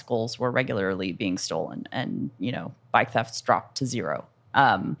where bicycles were regularly being stolen, and bike thefts dropped to zero.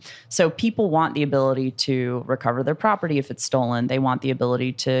 So people want the ability to recover their property if it's stolen. They want the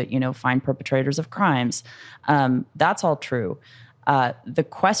ability to, find perpetrators of crimes. That's all true. The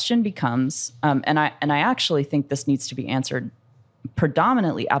question becomes, and I actually think this needs to be answered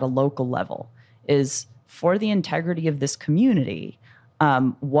predominantly at a local level, is for the integrity of this community,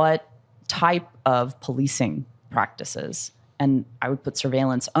 what type of policing practices, and I would put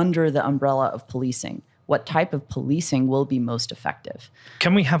surveillance under the umbrella of policing, what type of policing will be most effective?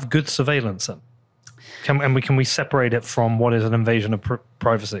 Can we have good surveillance then? Can we separate it from what is an invasion of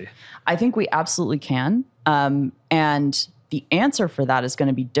privacy? I think we absolutely can. And the answer for that is going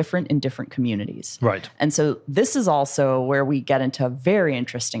to be different in different communities. Right. And so this is also where we get into a very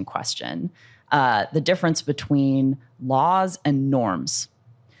interesting question, the difference between laws and norms.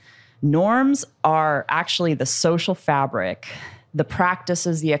 Norms are actually the social fabric, the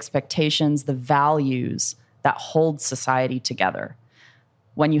practices, the expectations, the values that hold society together.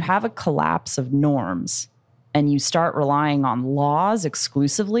 When you have a collapse of norms and you start relying on laws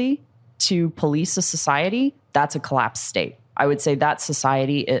exclusively to police a society, that's a collapsed state. I would say that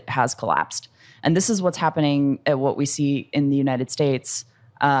society, it has collapsed. And this is what's happening at what we see in the United States,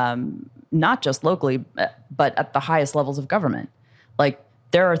 not just locally, but at the highest levels of government. Like,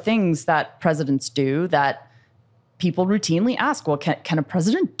 there are things that presidents do that people routinely ask, well, can a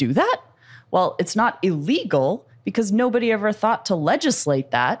president do that? Well, it's not illegal because nobody ever thought to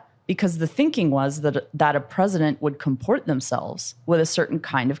legislate that, because the thinking was that a president would comport themselves with a certain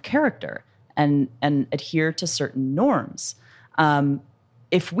kind of character and adhere to certain norms.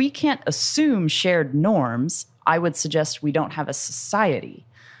 If we can't assume shared norms, I would suggest we don't have a society.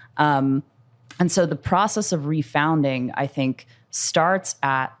 And so the process of refounding, I think, starts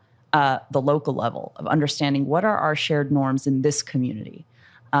at the local level of understanding what are our shared norms in this community,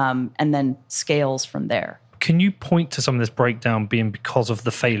 and then scales from there. Can you point to some of this breakdown being because of the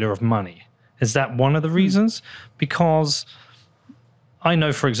failure of money? Is that one of the reasons? Because I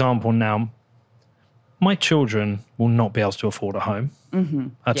know, for example, now, my children will not be able to afford a home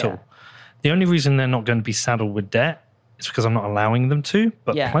at all. The only reason they're not going to be saddled with debt is because I'm not allowing them to,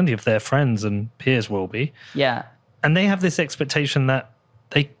 but plenty of their friends and peers will be. Yeah. And they have this expectation that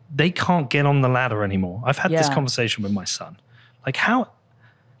they can't get on the ladder anymore. I've had this conversation with my son. Like, how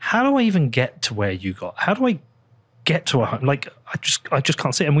do I even get to where you got? How do I get to a home? Like, I just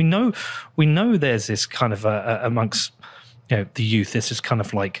can't see it. And we know there's this kind of amongst the youth, this is kind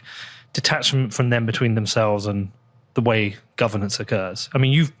of like detachment from them between themselves and the way governance occurs. I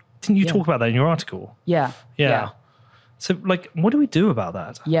mean, didn't you talk about that in your article? Yeah. So, like, what do we do about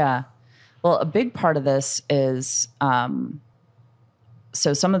that? Yeah. Well, a big part of this is,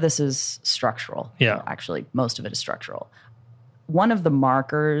 so some of this is structural. Yeah. Well, actually, most of it is structural. One of the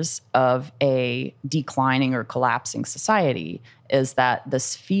markers of a declining or collapsing society is that the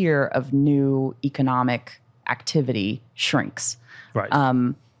sphere of new economic activity shrinks. Right.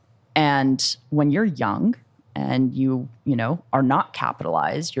 And when you're young and you are not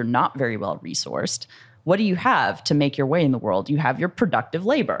capitalized, you're not very well resourced, what do you have to make your way in the world? You have your productive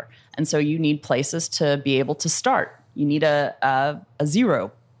labor. And so you need places to be able to start. You need a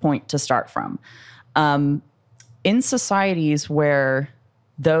 0 point to start from. In societies where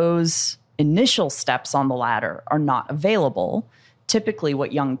those initial steps on the ladder are not available, typically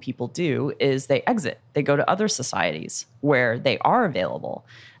what young people do is they exit. They go to other societies where they are available.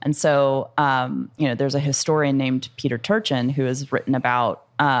 And so, there's a historian named Peter Turchin who has written about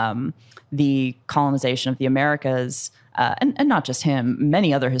the colonization of the Americas, and not just him,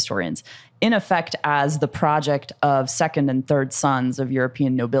 many other historians, in effect as the project of second and third sons of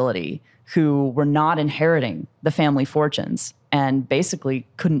European nobility who were not inheriting the family fortunes and basically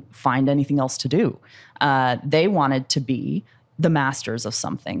couldn't find anything else to do. They wanted to be the masters of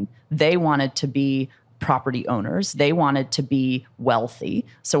something. They wanted to be property owners. They wanted to be wealthy.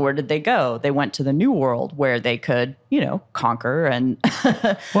 So where did they go? They went to the New World where they could, conquer and...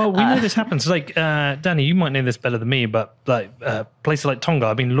 Well, we know this happens. Like, Danny, you might know this better than me, but like places like Tonga,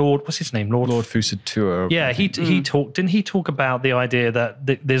 I mean, what's his name? Lord Fusatua. Yeah, didn't he talk about the idea that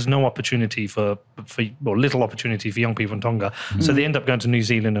there's no opportunity little opportunity for young people in Tonga. So they end up going to New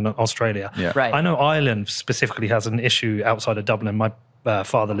Zealand and Australia. Yeah. Right. I know Ireland specifically has an issue outside of Dublin. My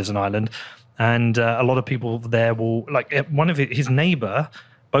father lives in Ireland. And a lot of people there will, like one of his neighbour,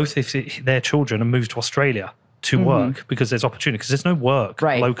 both their children have moved to Australia to work because there's opportunity, because there's no work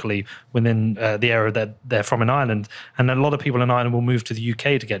locally within the area that they're from in Ireland. And a lot of people in Ireland will move to the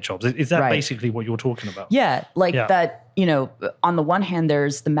UK to get jobs. Is that basically what you're talking about? Yeah, that, on the one hand,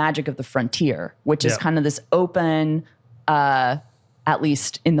 there's the magic of the frontier, which is kind of this open, at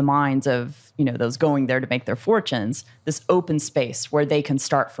least in the minds of, those going there to make their fortunes, this open space where they can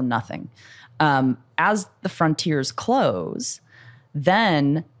start from nothing. As the frontiers close,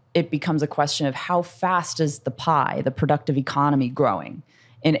 then it becomes a question of how fast is the pie, the productive economy, growing.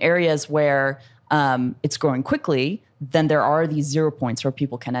 In areas where it's growing quickly, then there are these 0 points where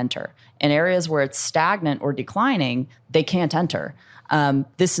people can enter. In areas where it's stagnant or declining, they can't enter.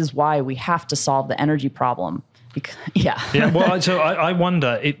 This is why we have to solve the energy problem. Well, so I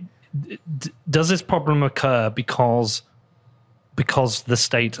wonder, does this problem occur because the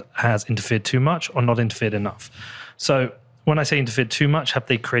state has interfered too much or not interfered enough? So when I say interfered too much, have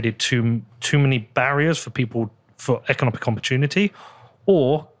they created too many barriers for people for economic opportunity?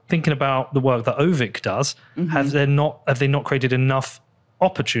 Or thinking about the work that OVIC does, have they not created enough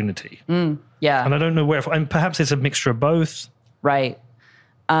opportunity? Yeah. And I don't know where, and perhaps it's a mixture of both. Right.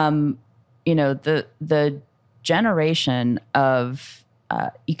 The generation of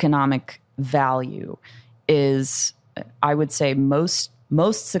economic value is, I would say, most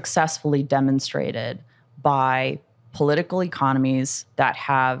successfully demonstrated by political economies that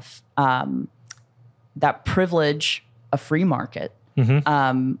have that privilege a free market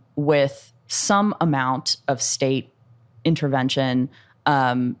with some amount of state intervention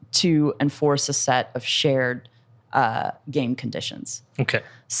to enforce a set of shared game conditions. Okay.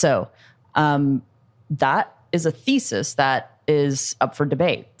 So that is a thesis that is up for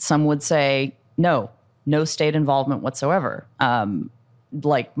debate. Some would say, no state involvement whatsoever.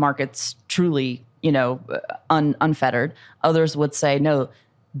 Like markets truly, unfettered. Others would say, no,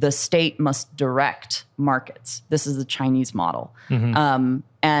 the state must direct markets. This is the Chinese model.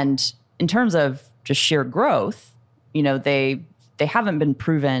 And in terms of just sheer growth, they haven't been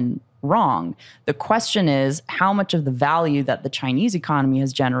proven wrong. The question is how much of the value that the Chinese economy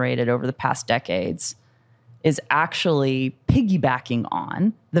has generated over the past decades is actually piggybacking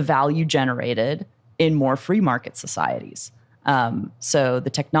on the value generated in more free market societies. So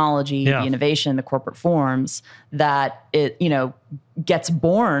the technology, the innovation, the corporate forms that it, gets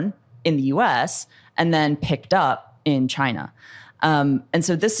born in the US and then picked up in China. And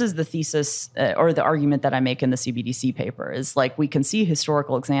so this is the thesis or the argument that I make in the CBDC paper is like we can see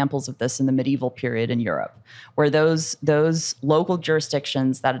historical examples of this in the medieval period in Europe, where those local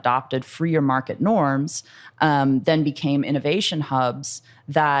jurisdictions that adopted freer market norms then became innovation hubs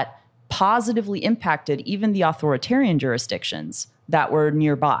that positively impacted even the authoritarian jurisdictions that were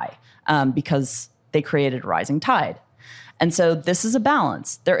nearby because they created a rising tide. And so this is a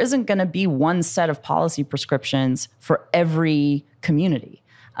balance. There isn't going to be one set of policy prescriptions for every community.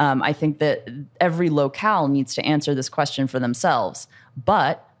 I think that every locale needs to answer this question for themselves.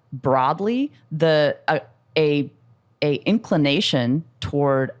 But broadly, a inclination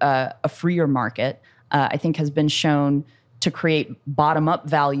toward a freer market, I think, has been shown to create bottom-up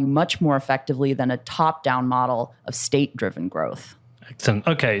value much more effectively than a top-down model of state-driven growth. Excellent.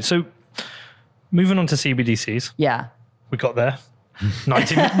 Okay, so moving on to CBDCs. Yeah. We got there.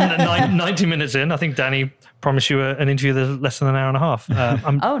 90 minutes in. I think Danny promised you an interview that's less than an hour and a half.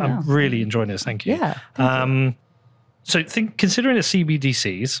 I'm really enjoying this. Thank you. Yeah. Thank you. So considering it's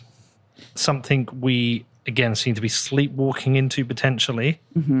CBDCs, something we, again, seem to be sleepwalking into potentially,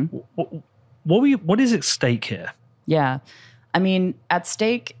 what is at stake here? Yeah. I mean, at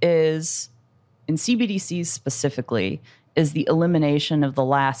stake is, in CBDCs specifically, is the elimination of the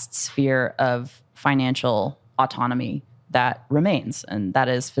last sphere of financial autonomy that remains, and that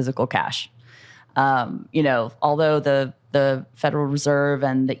is physical cash. Although the Federal Reserve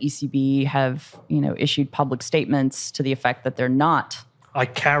and the ECB have, issued public statements to the effect that they're not. I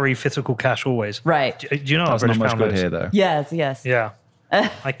carry physical cash always. Right. Do you know that's how not British much pound good is? here, though. Yes. Yeah.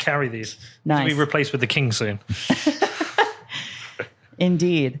 I carry these. Nice. To be replaced with the king soon.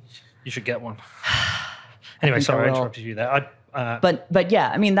 Indeed. You should get one. Anyway, sorry, I interrupted you there. But yeah,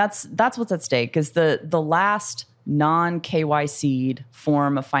 I mean, that's what's at stake, is the last non-KYC'd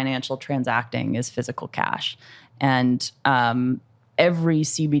form of financial transacting is physical cash. And every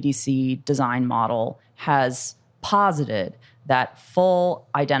CBDC design model has posited that full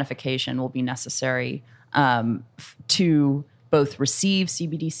identification will be necessary to both receive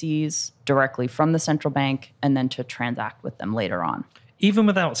CBDCs directly from the central bank and then to transact with them later on. Even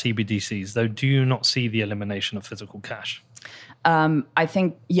without CBDCs, though, do you not see the elimination of physical cash? I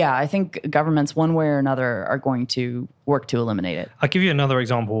think governments, one way or another, are going to work to eliminate it. I'll give you another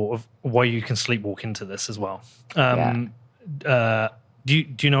example of why you can sleepwalk into this as well. Do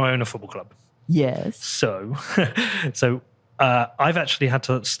you know I own a football club? Yes. So I've actually had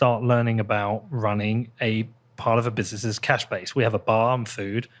to start learning about running a part of a business's cash base. We have a bar and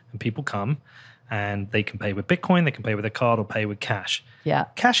food, and people come, and they can pay with Bitcoin, they can pay with a card, or pay with cash. Yeah.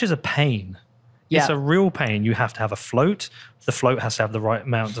 Cash is a pain. It's a real pain. You have to have a float. The float has to have the right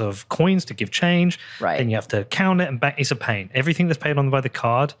amount of coins to give change. Right. Then you have to count it and back. It's a pain. Everything that's paid on by the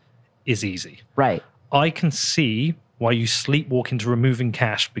card is easy. Right. I can see why you sleepwalk into removing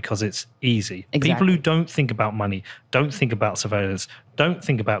cash because it's easy. Exactly. People who don't think about money, don't think about surveillance, don't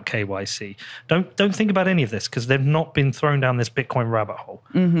think about KYC, don't think about any of this because they've not been thrown down this Bitcoin rabbit hole,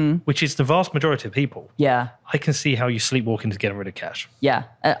 which is the vast majority of people. Yeah. I can see how you sleepwalk into getting rid of cash. Yeah,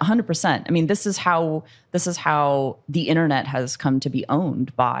 100%. I mean, this is how the internet has come to be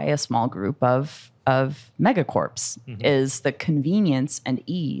owned by a small group of megacorps, is the convenience and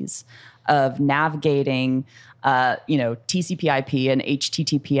ease of navigating TCP/IP and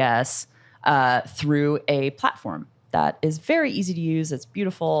HTTPS through a platform that is very easy to use. It's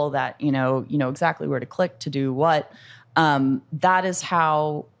beautiful. That you know exactly where to click to do what. That is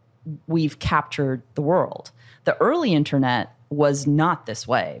how we've captured the world. The early internet was not this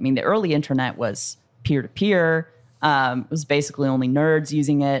way. I mean, the early internet was peer-to-peer. It was basically only nerds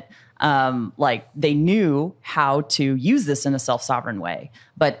using it. They knew how to use this in a self-sovereign way.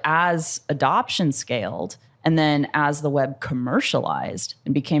 But as adoption scaled, and then as the web commercialized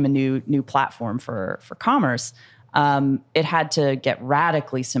and became a new platform for commerce, it had to get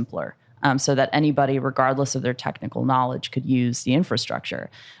radically simpler so that anybody, regardless of their technical knowledge, could use the infrastructure.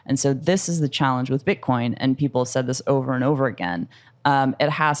 And so this is the challenge with Bitcoin, and people have said this over and over again.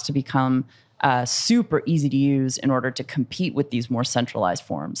 It has to become super easy to use in order to compete with these more centralized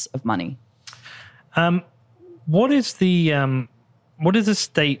forms of money. What is the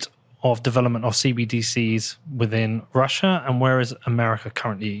state of development of CBDCs within Russia, and where is America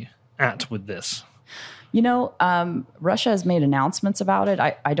currently at with this? Russia has made announcements about it.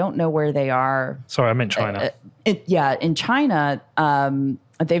 I don't know where they are. Sorry, I meant China. In China,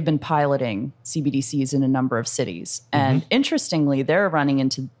 they've been piloting CBDCs in a number of cities. And interestingly, they're running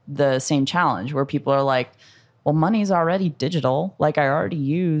into the same challenge where people are like, well, money's already digital. Like I already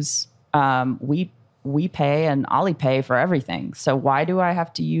use, we we pay and Alipay for everything. So why do I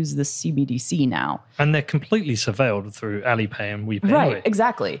have to use this CBDC now? And they're completely surveilled through Alipay and WePay. Right, anyway.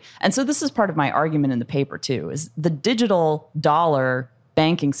 exactly. And so this is part of my argument in the paper too, is the digital dollar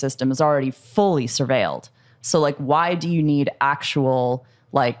banking system is already fully surveilled. So like, why do you need actual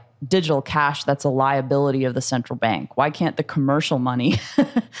like digital cash that's a liability of the central bank? Why can't the commercial money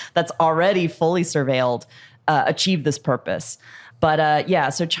that's already fully surveilled achieve this purpose? But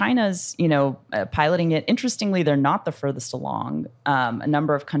so China's, piloting it. Interestingly, they're not the furthest along. A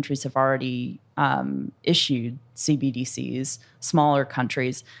number of countries have already issued CBDCs, smaller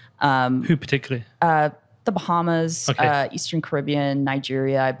countries. Who particularly? The Bahamas, Okay. Eastern Caribbean,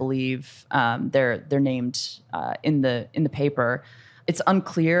 Nigeria, I believe. They're named in the paper. It's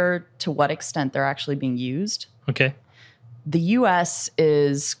unclear to what extent they're actually being used. Okay. The U.S.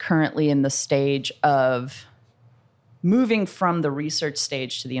 is currently in the stage of moving from the research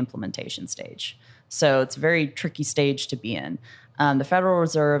stage to the implementation stage. So it's a very tricky stage to be in. The Federal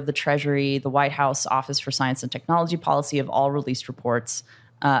Reserve, the Treasury, the White House Office for Science and Technology Policy have all released reports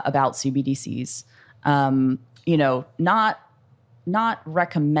about CBDCs. Not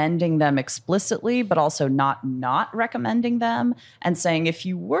recommending them explicitly, but also not recommending them, and saying if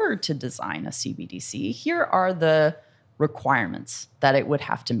you were to design a CBDC, here are the requirements that it would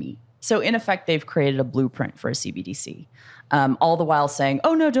have to meet. So in effect, they've created a blueprint for a CBDC, all the while saying,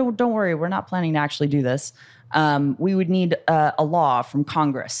 oh, no, don't worry, we're not planning to actually do this. We would need a law from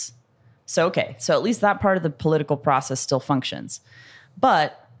Congress. So at least that part of the political process still functions.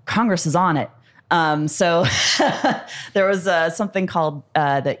 But Congress is on it. So there was something called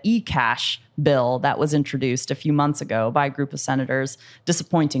the eCash bill that was introduced a few months ago by a group of senators,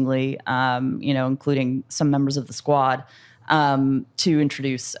 disappointingly, including some members of the squad, to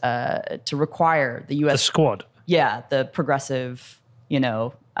introduce, to require the U.S. The squad. Yeah, the progressive,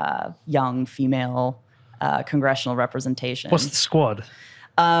 young female congressional representation. What's the squad?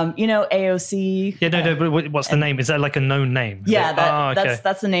 AOC. Yeah, no, but what's the name? Is that like a known name? Yeah, okay.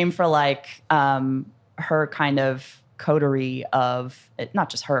 that's the name for like her kind of coterie of, not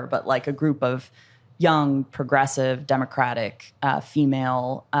just her, but like a group of young, progressive, democratic,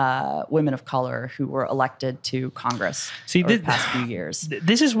 female women of color who were elected to Congress over the past few years.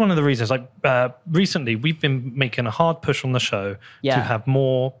 This is one of the reasons, like recently we've been making a hard push on the show to have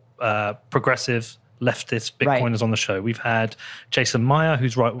more progressive leftist Bitcoiners on the show. We've had Jason Meyer,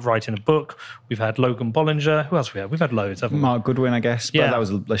 who's writing a book. We've had Logan Bollinger. Who else have we had? We've had loads, haven't we? Mark Goodwin, I guess. But that was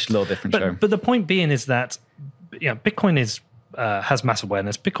a little different show. But the point being is that Bitcoin has mass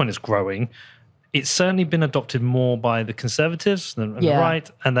awareness. Bitcoin is growing. It's certainly been adopted more by the conservatives and the right,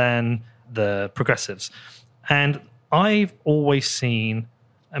 and then the progressives. And I've always seen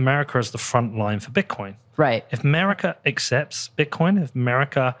America as the front line for Bitcoin. Right. If America accepts Bitcoin, if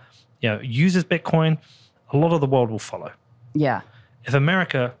America uses Bitcoin, a lot of the world will follow. Yeah. If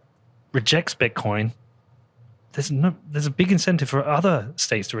America rejects Bitcoin, there's a big incentive for other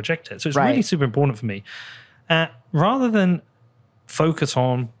states to reject it. So it's really super important for me. Rather than focus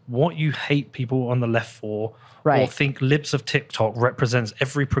on what you hate people on the left for, or think libs of TikTok represents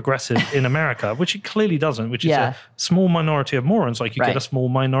every progressive in America, which it clearly doesn't, which is a small minority of morons, like you get a small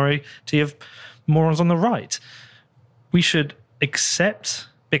minority of morons on the right. We should accept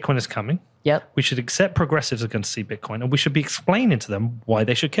Bitcoin is coming. Yep. We should accept progressives are going to see Bitcoin, and we should be explaining to them why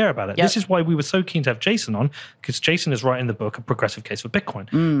they should care about it. Yep. This is why we were so keen to have Jason on, because Jason is writing the book, A Progressive Case for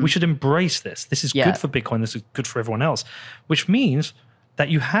Bitcoin. We should embrace this. This is good for Bitcoin. This is good for everyone else, which means that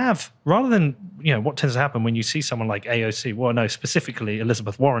you have, rather than, what tends to happen when you see someone like AOC, well, no, specifically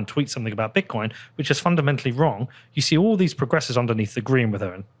Elizabeth Warren tweet something about Bitcoin, which is fundamentally wrong. You see all these progressives underneath agreeing with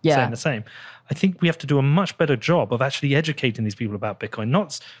her and saying the same. I think we have to do a much better job of actually educating these people about Bitcoin,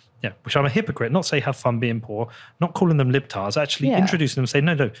 not, which I'm a hypocrite, not say have fun being poor, not calling them libtards, actually introducing them, say,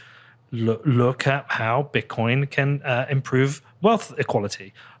 no, look at how Bitcoin can improve wealth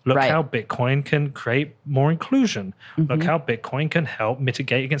equality. Look how Bitcoin can create more inclusion. Look how Bitcoin can help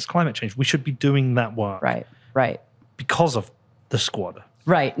mitigate against climate change. We should be doing that work. Right. Because of the squad.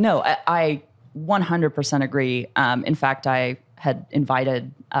 Right. No, I 100% agree. In fact, I had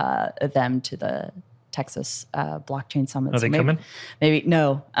invited them to the Texas blockchain summit. Are they coming? Maybe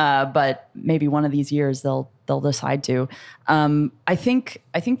no, but maybe one of these years they'll decide to. I think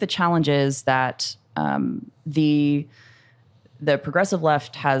the challenge is that the progressive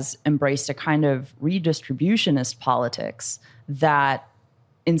left has embraced a kind of redistributionist politics that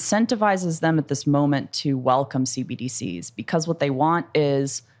incentivizes them at this moment to welcome CBDCs, because what they want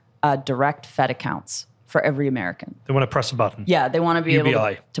is direct Fed accounts for every American. They want to press a button. Yeah, they want to be UBI.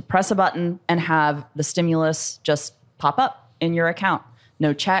 able to press a button and have the stimulus just pop up in your account.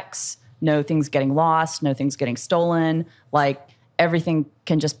 No checks, no things getting lost, no things getting stolen. Like everything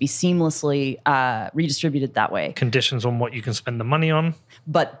can just be seamlessly redistributed that way. Conditions on what you can spend the money on.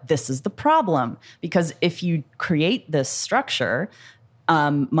 But this is the problem, because if you create this structure,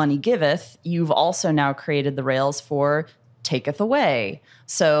 money giveth, you've also now created the rails for taketh away.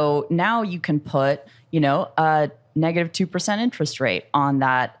 So now you can put, a negative 2% interest rate on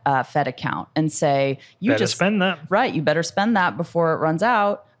that Fed account and say, you better spend that. Right, you better spend that before it runs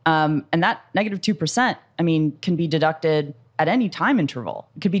out. And that negative 2%, can be deducted at any time interval.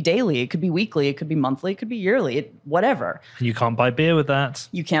 It could be daily, it could be weekly, it could be monthly, it could be yearly, whatever. And you can't buy beer with that.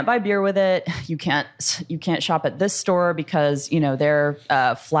 You can't buy beer with it. You can't shop at this store because, they're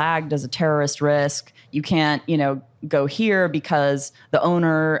flagged as a terrorist risk. You can't, go here because the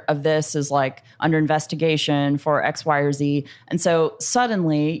owner of this is like under investigation for X, Y, or Z. And so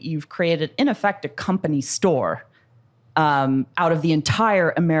suddenly you've created, in effect, a company store out of the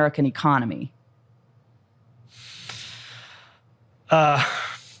entire American economy.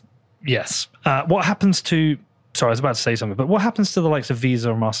 Yes. What happens to, sorry, I was about to say something, but what happens to the likes of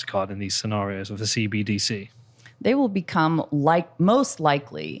Visa or MasterCard in these scenarios of the CBDC? They will become most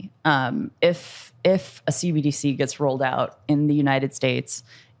likely, if a CBDC gets rolled out in the United States,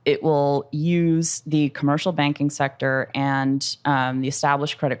 it will use the commercial banking sector and the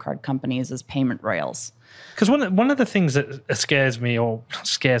established credit card companies as payment rails. Because one of the things that scares me,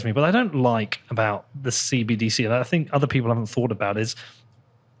 but I don't like about the CBDC, and I think other people haven't thought about, is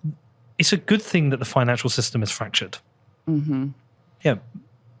it's a good thing that the financial system is fractured. Mm-hmm. Yeah.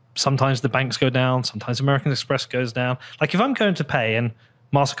 Sometimes the banks go down. Sometimes American Express goes down. Like if I'm going to pay and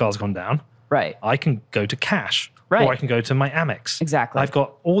MasterCard's gone down, right, I can go to cash, right, or I can go to my Amex. Exactly. I've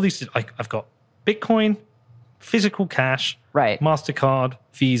got all these. I've got Bitcoin, physical cash, right, MasterCard,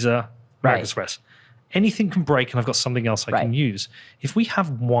 Visa, American right. Express. Anything can break, and I've got something else I can use. If we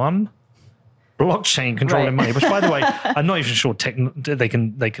have one blockchain controlling money, which by the way, I'm not even sure they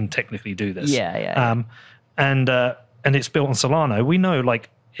can technically do this. Yeah. And it's built on Solana. We know like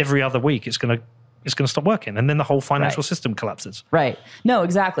every other week it's going to stop working, and then the whole financial system collapses. Right. No,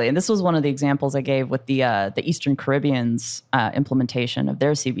 exactly. And this was one of the examples I gave with the Eastern Caribbean's implementation of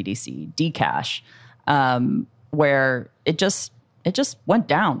their CBDC, Dcash, where it just went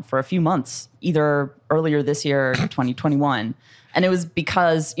down for a few months, either earlier this year or 2021. And it was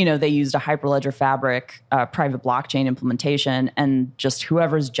because, they used a Hyperledger Fabric private blockchain implementation, and just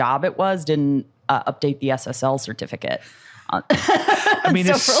whoever's job it was didn't update the SSL certificate. I mean,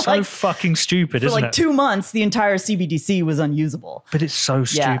 it's so fucking stupid, isn't it? For like 2 months, the entire CBDC was unusable. But it's so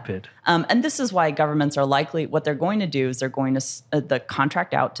stupid. And this is why governments are likely, what they're going to do is they're going to the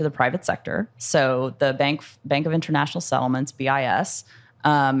contract out to the private sector. So the Bank of International Settlements, BIS,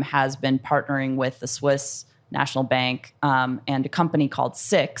 has been partnering with the Swiss National Bank and a company called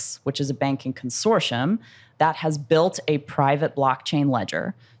SIX, which is a banking consortium that has built a private blockchain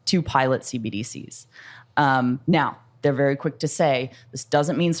ledger to pilot CBDCs. Now, they're very quick to say, this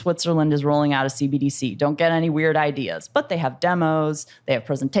doesn't mean Switzerland is rolling out a CBDC. Don't get any weird ideas. But they have demos, they have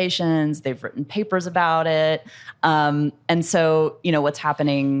presentations, they've written papers about it. And so, what's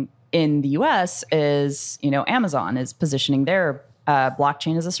happening in the US is, Amazon is positioning their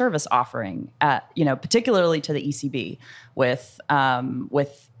blockchain as a service offering, particularly to the ECB with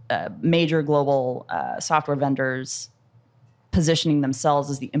major global software vendors positioning themselves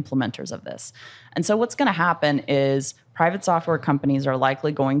as the implementers of this. And so what's going to happen is private software companies are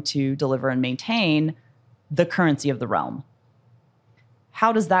likely going to deliver and maintain the currency of the realm.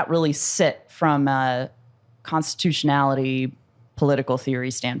 How does that really sit from a constitutionality, political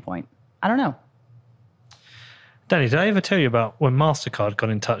theory standpoint? I don't know. Danny, did I ever tell you about when MasterCard got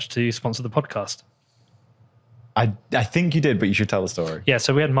in touch to sponsor the podcast? I think you did, but you should tell the story. Yeah,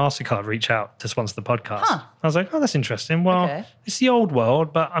 so we had MasterCard reach out to sponsor the podcast. Huh. I was like, oh, that's interesting. Well, It's the old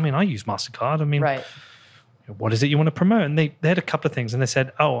world, but I use MasterCard. Right. What is it you want to promote? And they had a couple of things, and they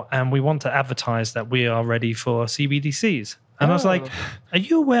said, and we want to advertise that we are ready for CBDCs. And I was like, are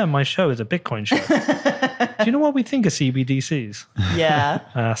you aware my show is a Bitcoin show? Do you know what we think of CBDCs?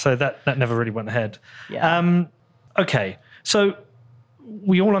 Yeah. So that never really went ahead. Yeah. Okay, so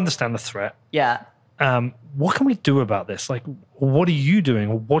we all understand the threat. Yeah. What can we do about this? Like, what are you doing?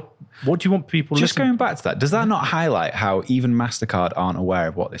 Or what do you want people Just going back to that, does that not highlight how even MasterCard aren't aware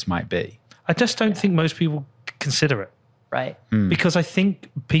of what this might be? I just don't think most people consider it. Right. Because I think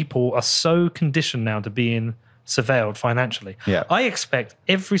people are so conditioned now to being surveilled financially. Yeah. I expect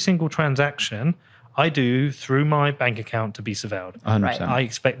every single transaction I do through my bank account to be surveilled. 100%. I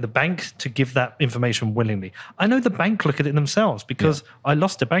expect the bank to give that information willingly. I know the bank look at it themselves because I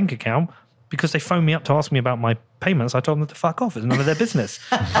lost a bank account. because they phoned me up to ask me about my payments. I told them to fuck off. It's none of their business.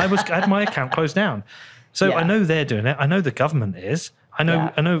 I had my account closed down. So I know they're doing it. I know the government is. I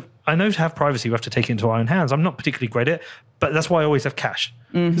know to have privacy, we have to take it into our own hands. I'm not particularly great at it, but that's why I always have cash.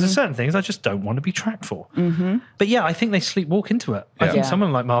 Because there's certain things I just don't want to be tracked for. But yeah, I think they sleepwalk into it. I think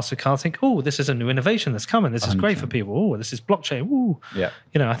someone like MasterCard think, oh, this is a new innovation that's coming. This is great for people. Oh, this is blockchain. Ooh. Yeah.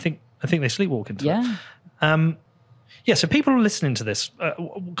 You know, I think they sleepwalk into it. So people are listening to this.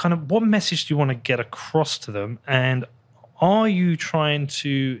 Kind of what message do you want to get across to them? And are you trying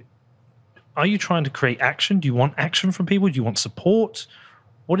to create action? Do you want action from people? Do you want support?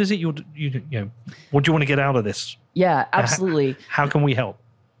 What is it what do you want to get out of this? Yeah, absolutely. How can we help?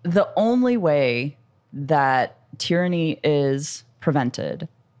 The only way that tyranny is prevented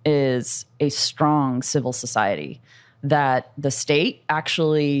is a strong civil society that the state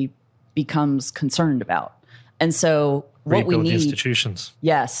actually becomes concerned about. And so what we need, institutions.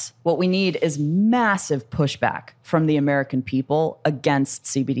 Yes, what we need is massive pushback from the American people against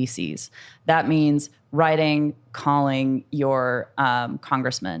CBDCs. That means writing, calling your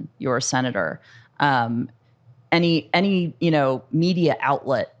congressman, your senator, any media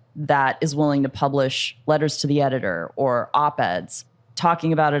outlet that is willing to publish letters to the editor or op-eds,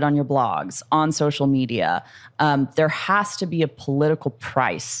 talking about it on your blogs, on social media. There has to be a political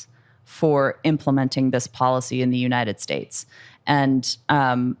price for implementing this policy in the United States. And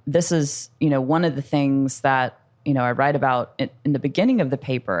this is, one of the things that, I write about in the beginning of the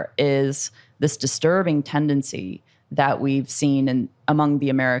paper is this disturbing tendency that we've seen among the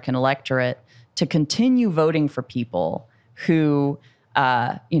American electorate to continue voting for people who,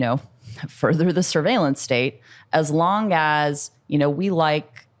 further the surveillance state, as long as, we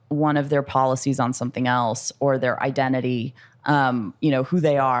like one of their policies on something else or their identity, who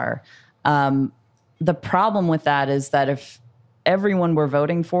they are. The problem with that is that if everyone we're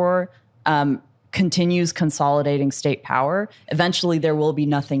voting for continues consolidating state power, eventually there will be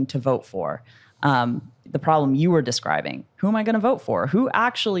nothing to vote for. The problem you were describing, who am I going to vote for? Who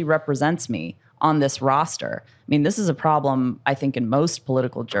actually represents me on this roster? I mean, this is a problem, I think, in most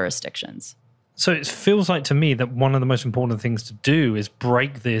political jurisdictions. So it feels like to me that one of the most important things to do is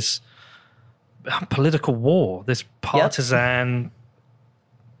break this political war, this partisan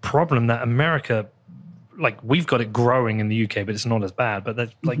problem that America, we've got it growing in the UK, but it's not as bad. But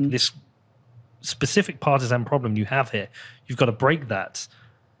that's this specific partisan problem you have here. You've got to break that.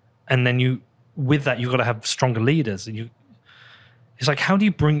 And then with that, you've got to have stronger leaders. And it's like, how do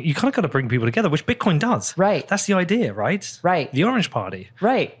you you kind of got to bring people together, which Bitcoin does. Right. That's the idea, right? Right. The Orange Party.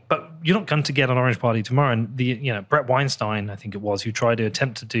 Right. But you're not going to get an Orange Party tomorrow. And Brett Weinstein, I think it was, who tried to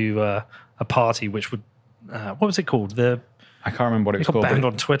attempt to do a party which would, what was it called? I can't remember what it was called. It got banned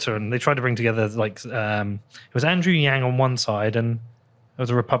on Twitter, and they tried to bring together it was Andrew Yang on one side and there was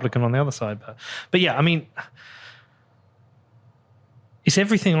a Republican on the other side. But yeah, I mean, it's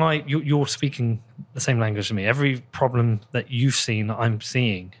everything like you're speaking the same language to me. Every problem that you've seen, I'm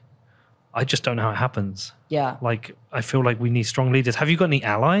seeing. I just don't know how it happens. Yeah. I feel like we need strong leaders. Have you got any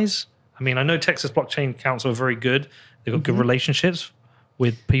allies? I mean, I know Texas Blockchain Council are very good. They've got good relationships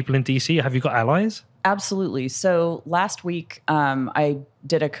with people in DC. Have you got allies? Absolutely. So last week, I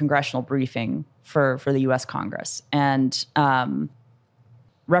did a congressional briefing for the U.S. Congress, and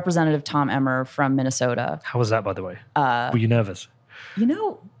Representative Tom Emmer from Minnesota. How was that, by the way? Were you nervous?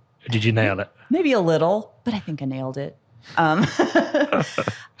 Did you nail it? Maybe a little, but I think I nailed it.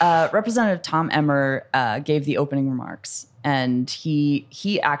 Representative Tom Emmer gave the opening remarks, and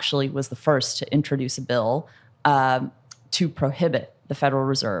he actually was the first to introduce a bill to prohibit the Federal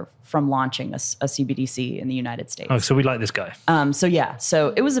Reserve from launching a CBDC in the United States. Oh, so we like this guy.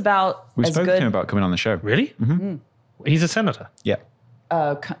 So it was about we spoke to him about coming on the show. Really? Mm-hmm. He's a senator? Yeah.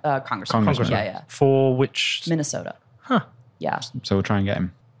 Congressman. Yeah. For which? Minnesota. Huh. Yeah. So we'll try and get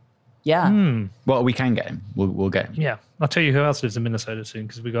him. Yeah. Well, we can get him. We'll get him. Yeah. I'll tell you who else lives in Minnesota soon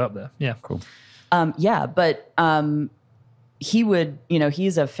because we go up there. Yeah. Cool. But he would,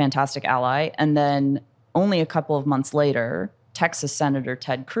 he's a fantastic ally. And then only a couple of months later, Texas Senator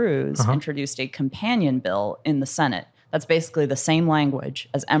Ted Cruz introduced a companion bill in the Senate. That's basically the same language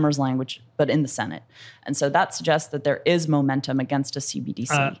as Emmer's language, but in the Senate. And so that suggests that there is momentum against a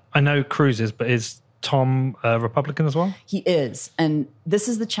CBDC. I know Cruz is, but is Tom a Republican as well? He is. And this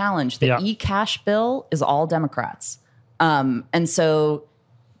is the challenge. The e-cash bill is all Democrats. And so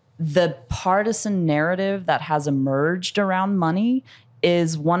the partisan narrative that has emerged around money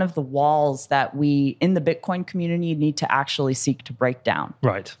is one of the walls that we in the Bitcoin community need to actually seek to break down.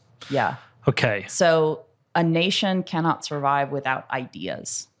 Right. Yeah. Okay. So a nation cannot survive without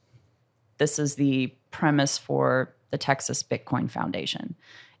ideas. This is the premise for the Texas Bitcoin Foundation.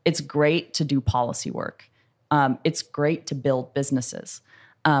 It's great to do policy work. It's great to build businesses.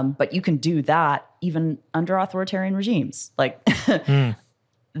 But you can do that even under authoritarian regimes. Like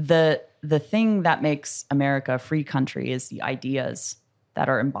the thing that makes America a free country is the ideas that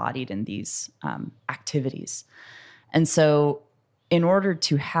are embodied in these activities. And so in order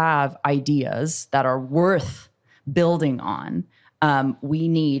to have ideas that are worth building on, we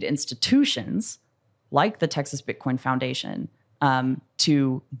need institutions like the Texas Bitcoin Foundation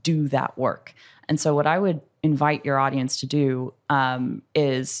to do that work. And so what I would invite your audience to do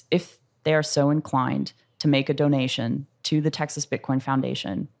is, if they are so inclined, to make a donation to the Texas Bitcoin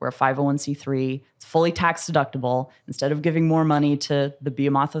Foundation. We're a 501c3. It's fully tax deductible. Instead of giving more money to the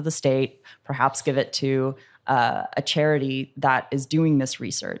behemoth of the state, perhaps give it to a charity that is doing this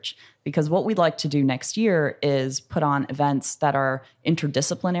research. Because what we'd like to do next year is put on events that are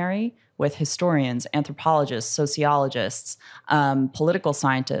interdisciplinary with historians, anthropologists, sociologists, political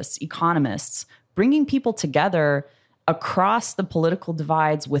scientists, economists, bringing people together across the political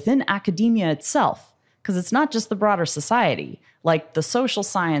divides within academia itself. Because it's not just the broader society. Like, the social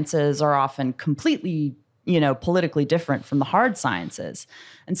sciences are often completely, politically different from the hard sciences.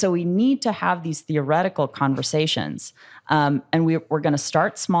 And so we need to have these theoretical conversations. And we're going to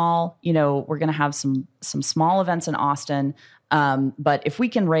start small. We're going to have some small events in Austin. But if we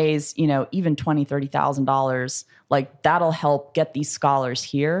can raise, even $20,000, $30,000, like, that'll help get these scholars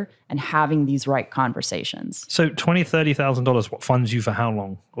here and having these right conversations. So $20,000, $30,000, what funds you for how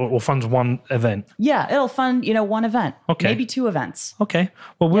long? Or funds one event? Yeah, it'll fund, one event. Okay. Maybe 2 events. Okay.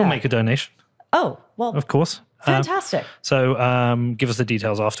 Well, we'll make a donation. Oh, well. Of course. Fantastic. So give us the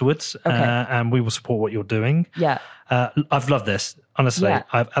details afterwards, and we will support what you're doing. Yeah. I've loved this. Honestly,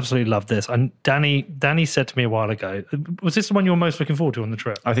 I've absolutely loved this. And Danny said to me a while ago, was this the one you were most looking forward to on the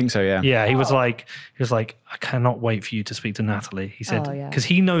trip? I think so, yeah. Yeah, he was like, I cannot wait for you to speak to Natalie. He said, because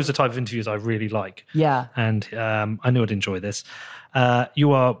he knows the type of interviews I really like. Yeah. And I knew I'd enjoy this.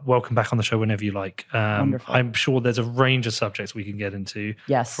 You are welcome back on the show whenever you like. Wonderful. I'm sure there's a range of subjects we can get into.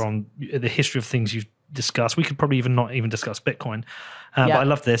 Yes. From the history of things you've discussed. We could probably even not even discuss Bitcoin. But I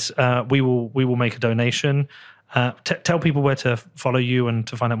love this. We will make a donation. Tell people where to follow you and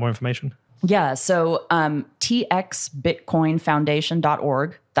to find out more information. Yeah, so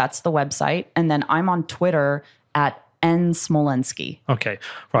txbitcoinfoundation.org. That's the website. And then I'm on Twitter at nsmolensky. Okay,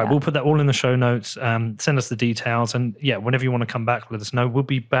 right. We'll put that all in the show notes. Send us the details. And whenever you want to come back, let us know. We'll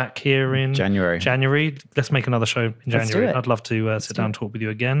be back here in January. Let's make another show in January. Let's do it. I'd love to sit down and talk with you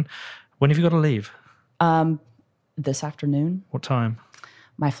again. When have you got to leave? This afternoon. What time?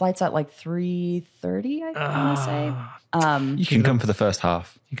 My flight's at like 3:30, I want to say. You can come for the first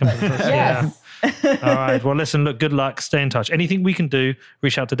half. You come for the first Yes. All right. Well, listen, look, good luck. Stay in touch. Anything we can do,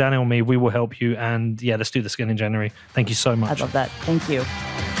 reach out to Danny or me. We will help you. And let's do this again in January. Thank you so much. I'd love that. Thank you.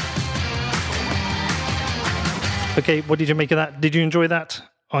 Okay, what did you make of that? Did you enjoy that?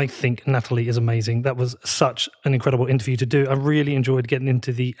 I think Natalie is amazing. That was such an incredible interview to do. I really enjoyed getting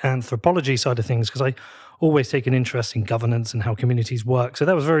into the anthropology side of things because I always take an interest in governance and how communities work. So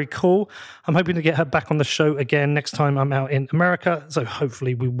that was very cool. I'm hoping to get her back on the show again next time I'm out in America. So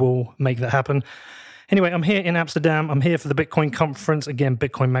hopefully we will make that happen. Anyway, I'm here in Amsterdam. I'm here for the Bitcoin conference. Again,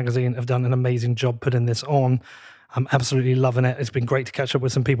 Bitcoin Magazine have done an amazing job putting this on. I'm absolutely loving it. It's been great to catch up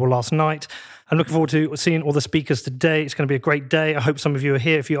with some people last night. I'm looking forward to seeing all the speakers today. It's going to be a great day. I hope some of you are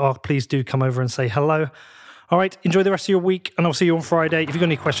here. If you are, please do come over and say hello. All right, enjoy the rest of your week, and I'll see you on Friday. If you've got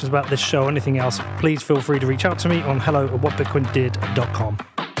any questions about this show or anything else, please feel free to reach out to me on hello@whatbitcoindid.com.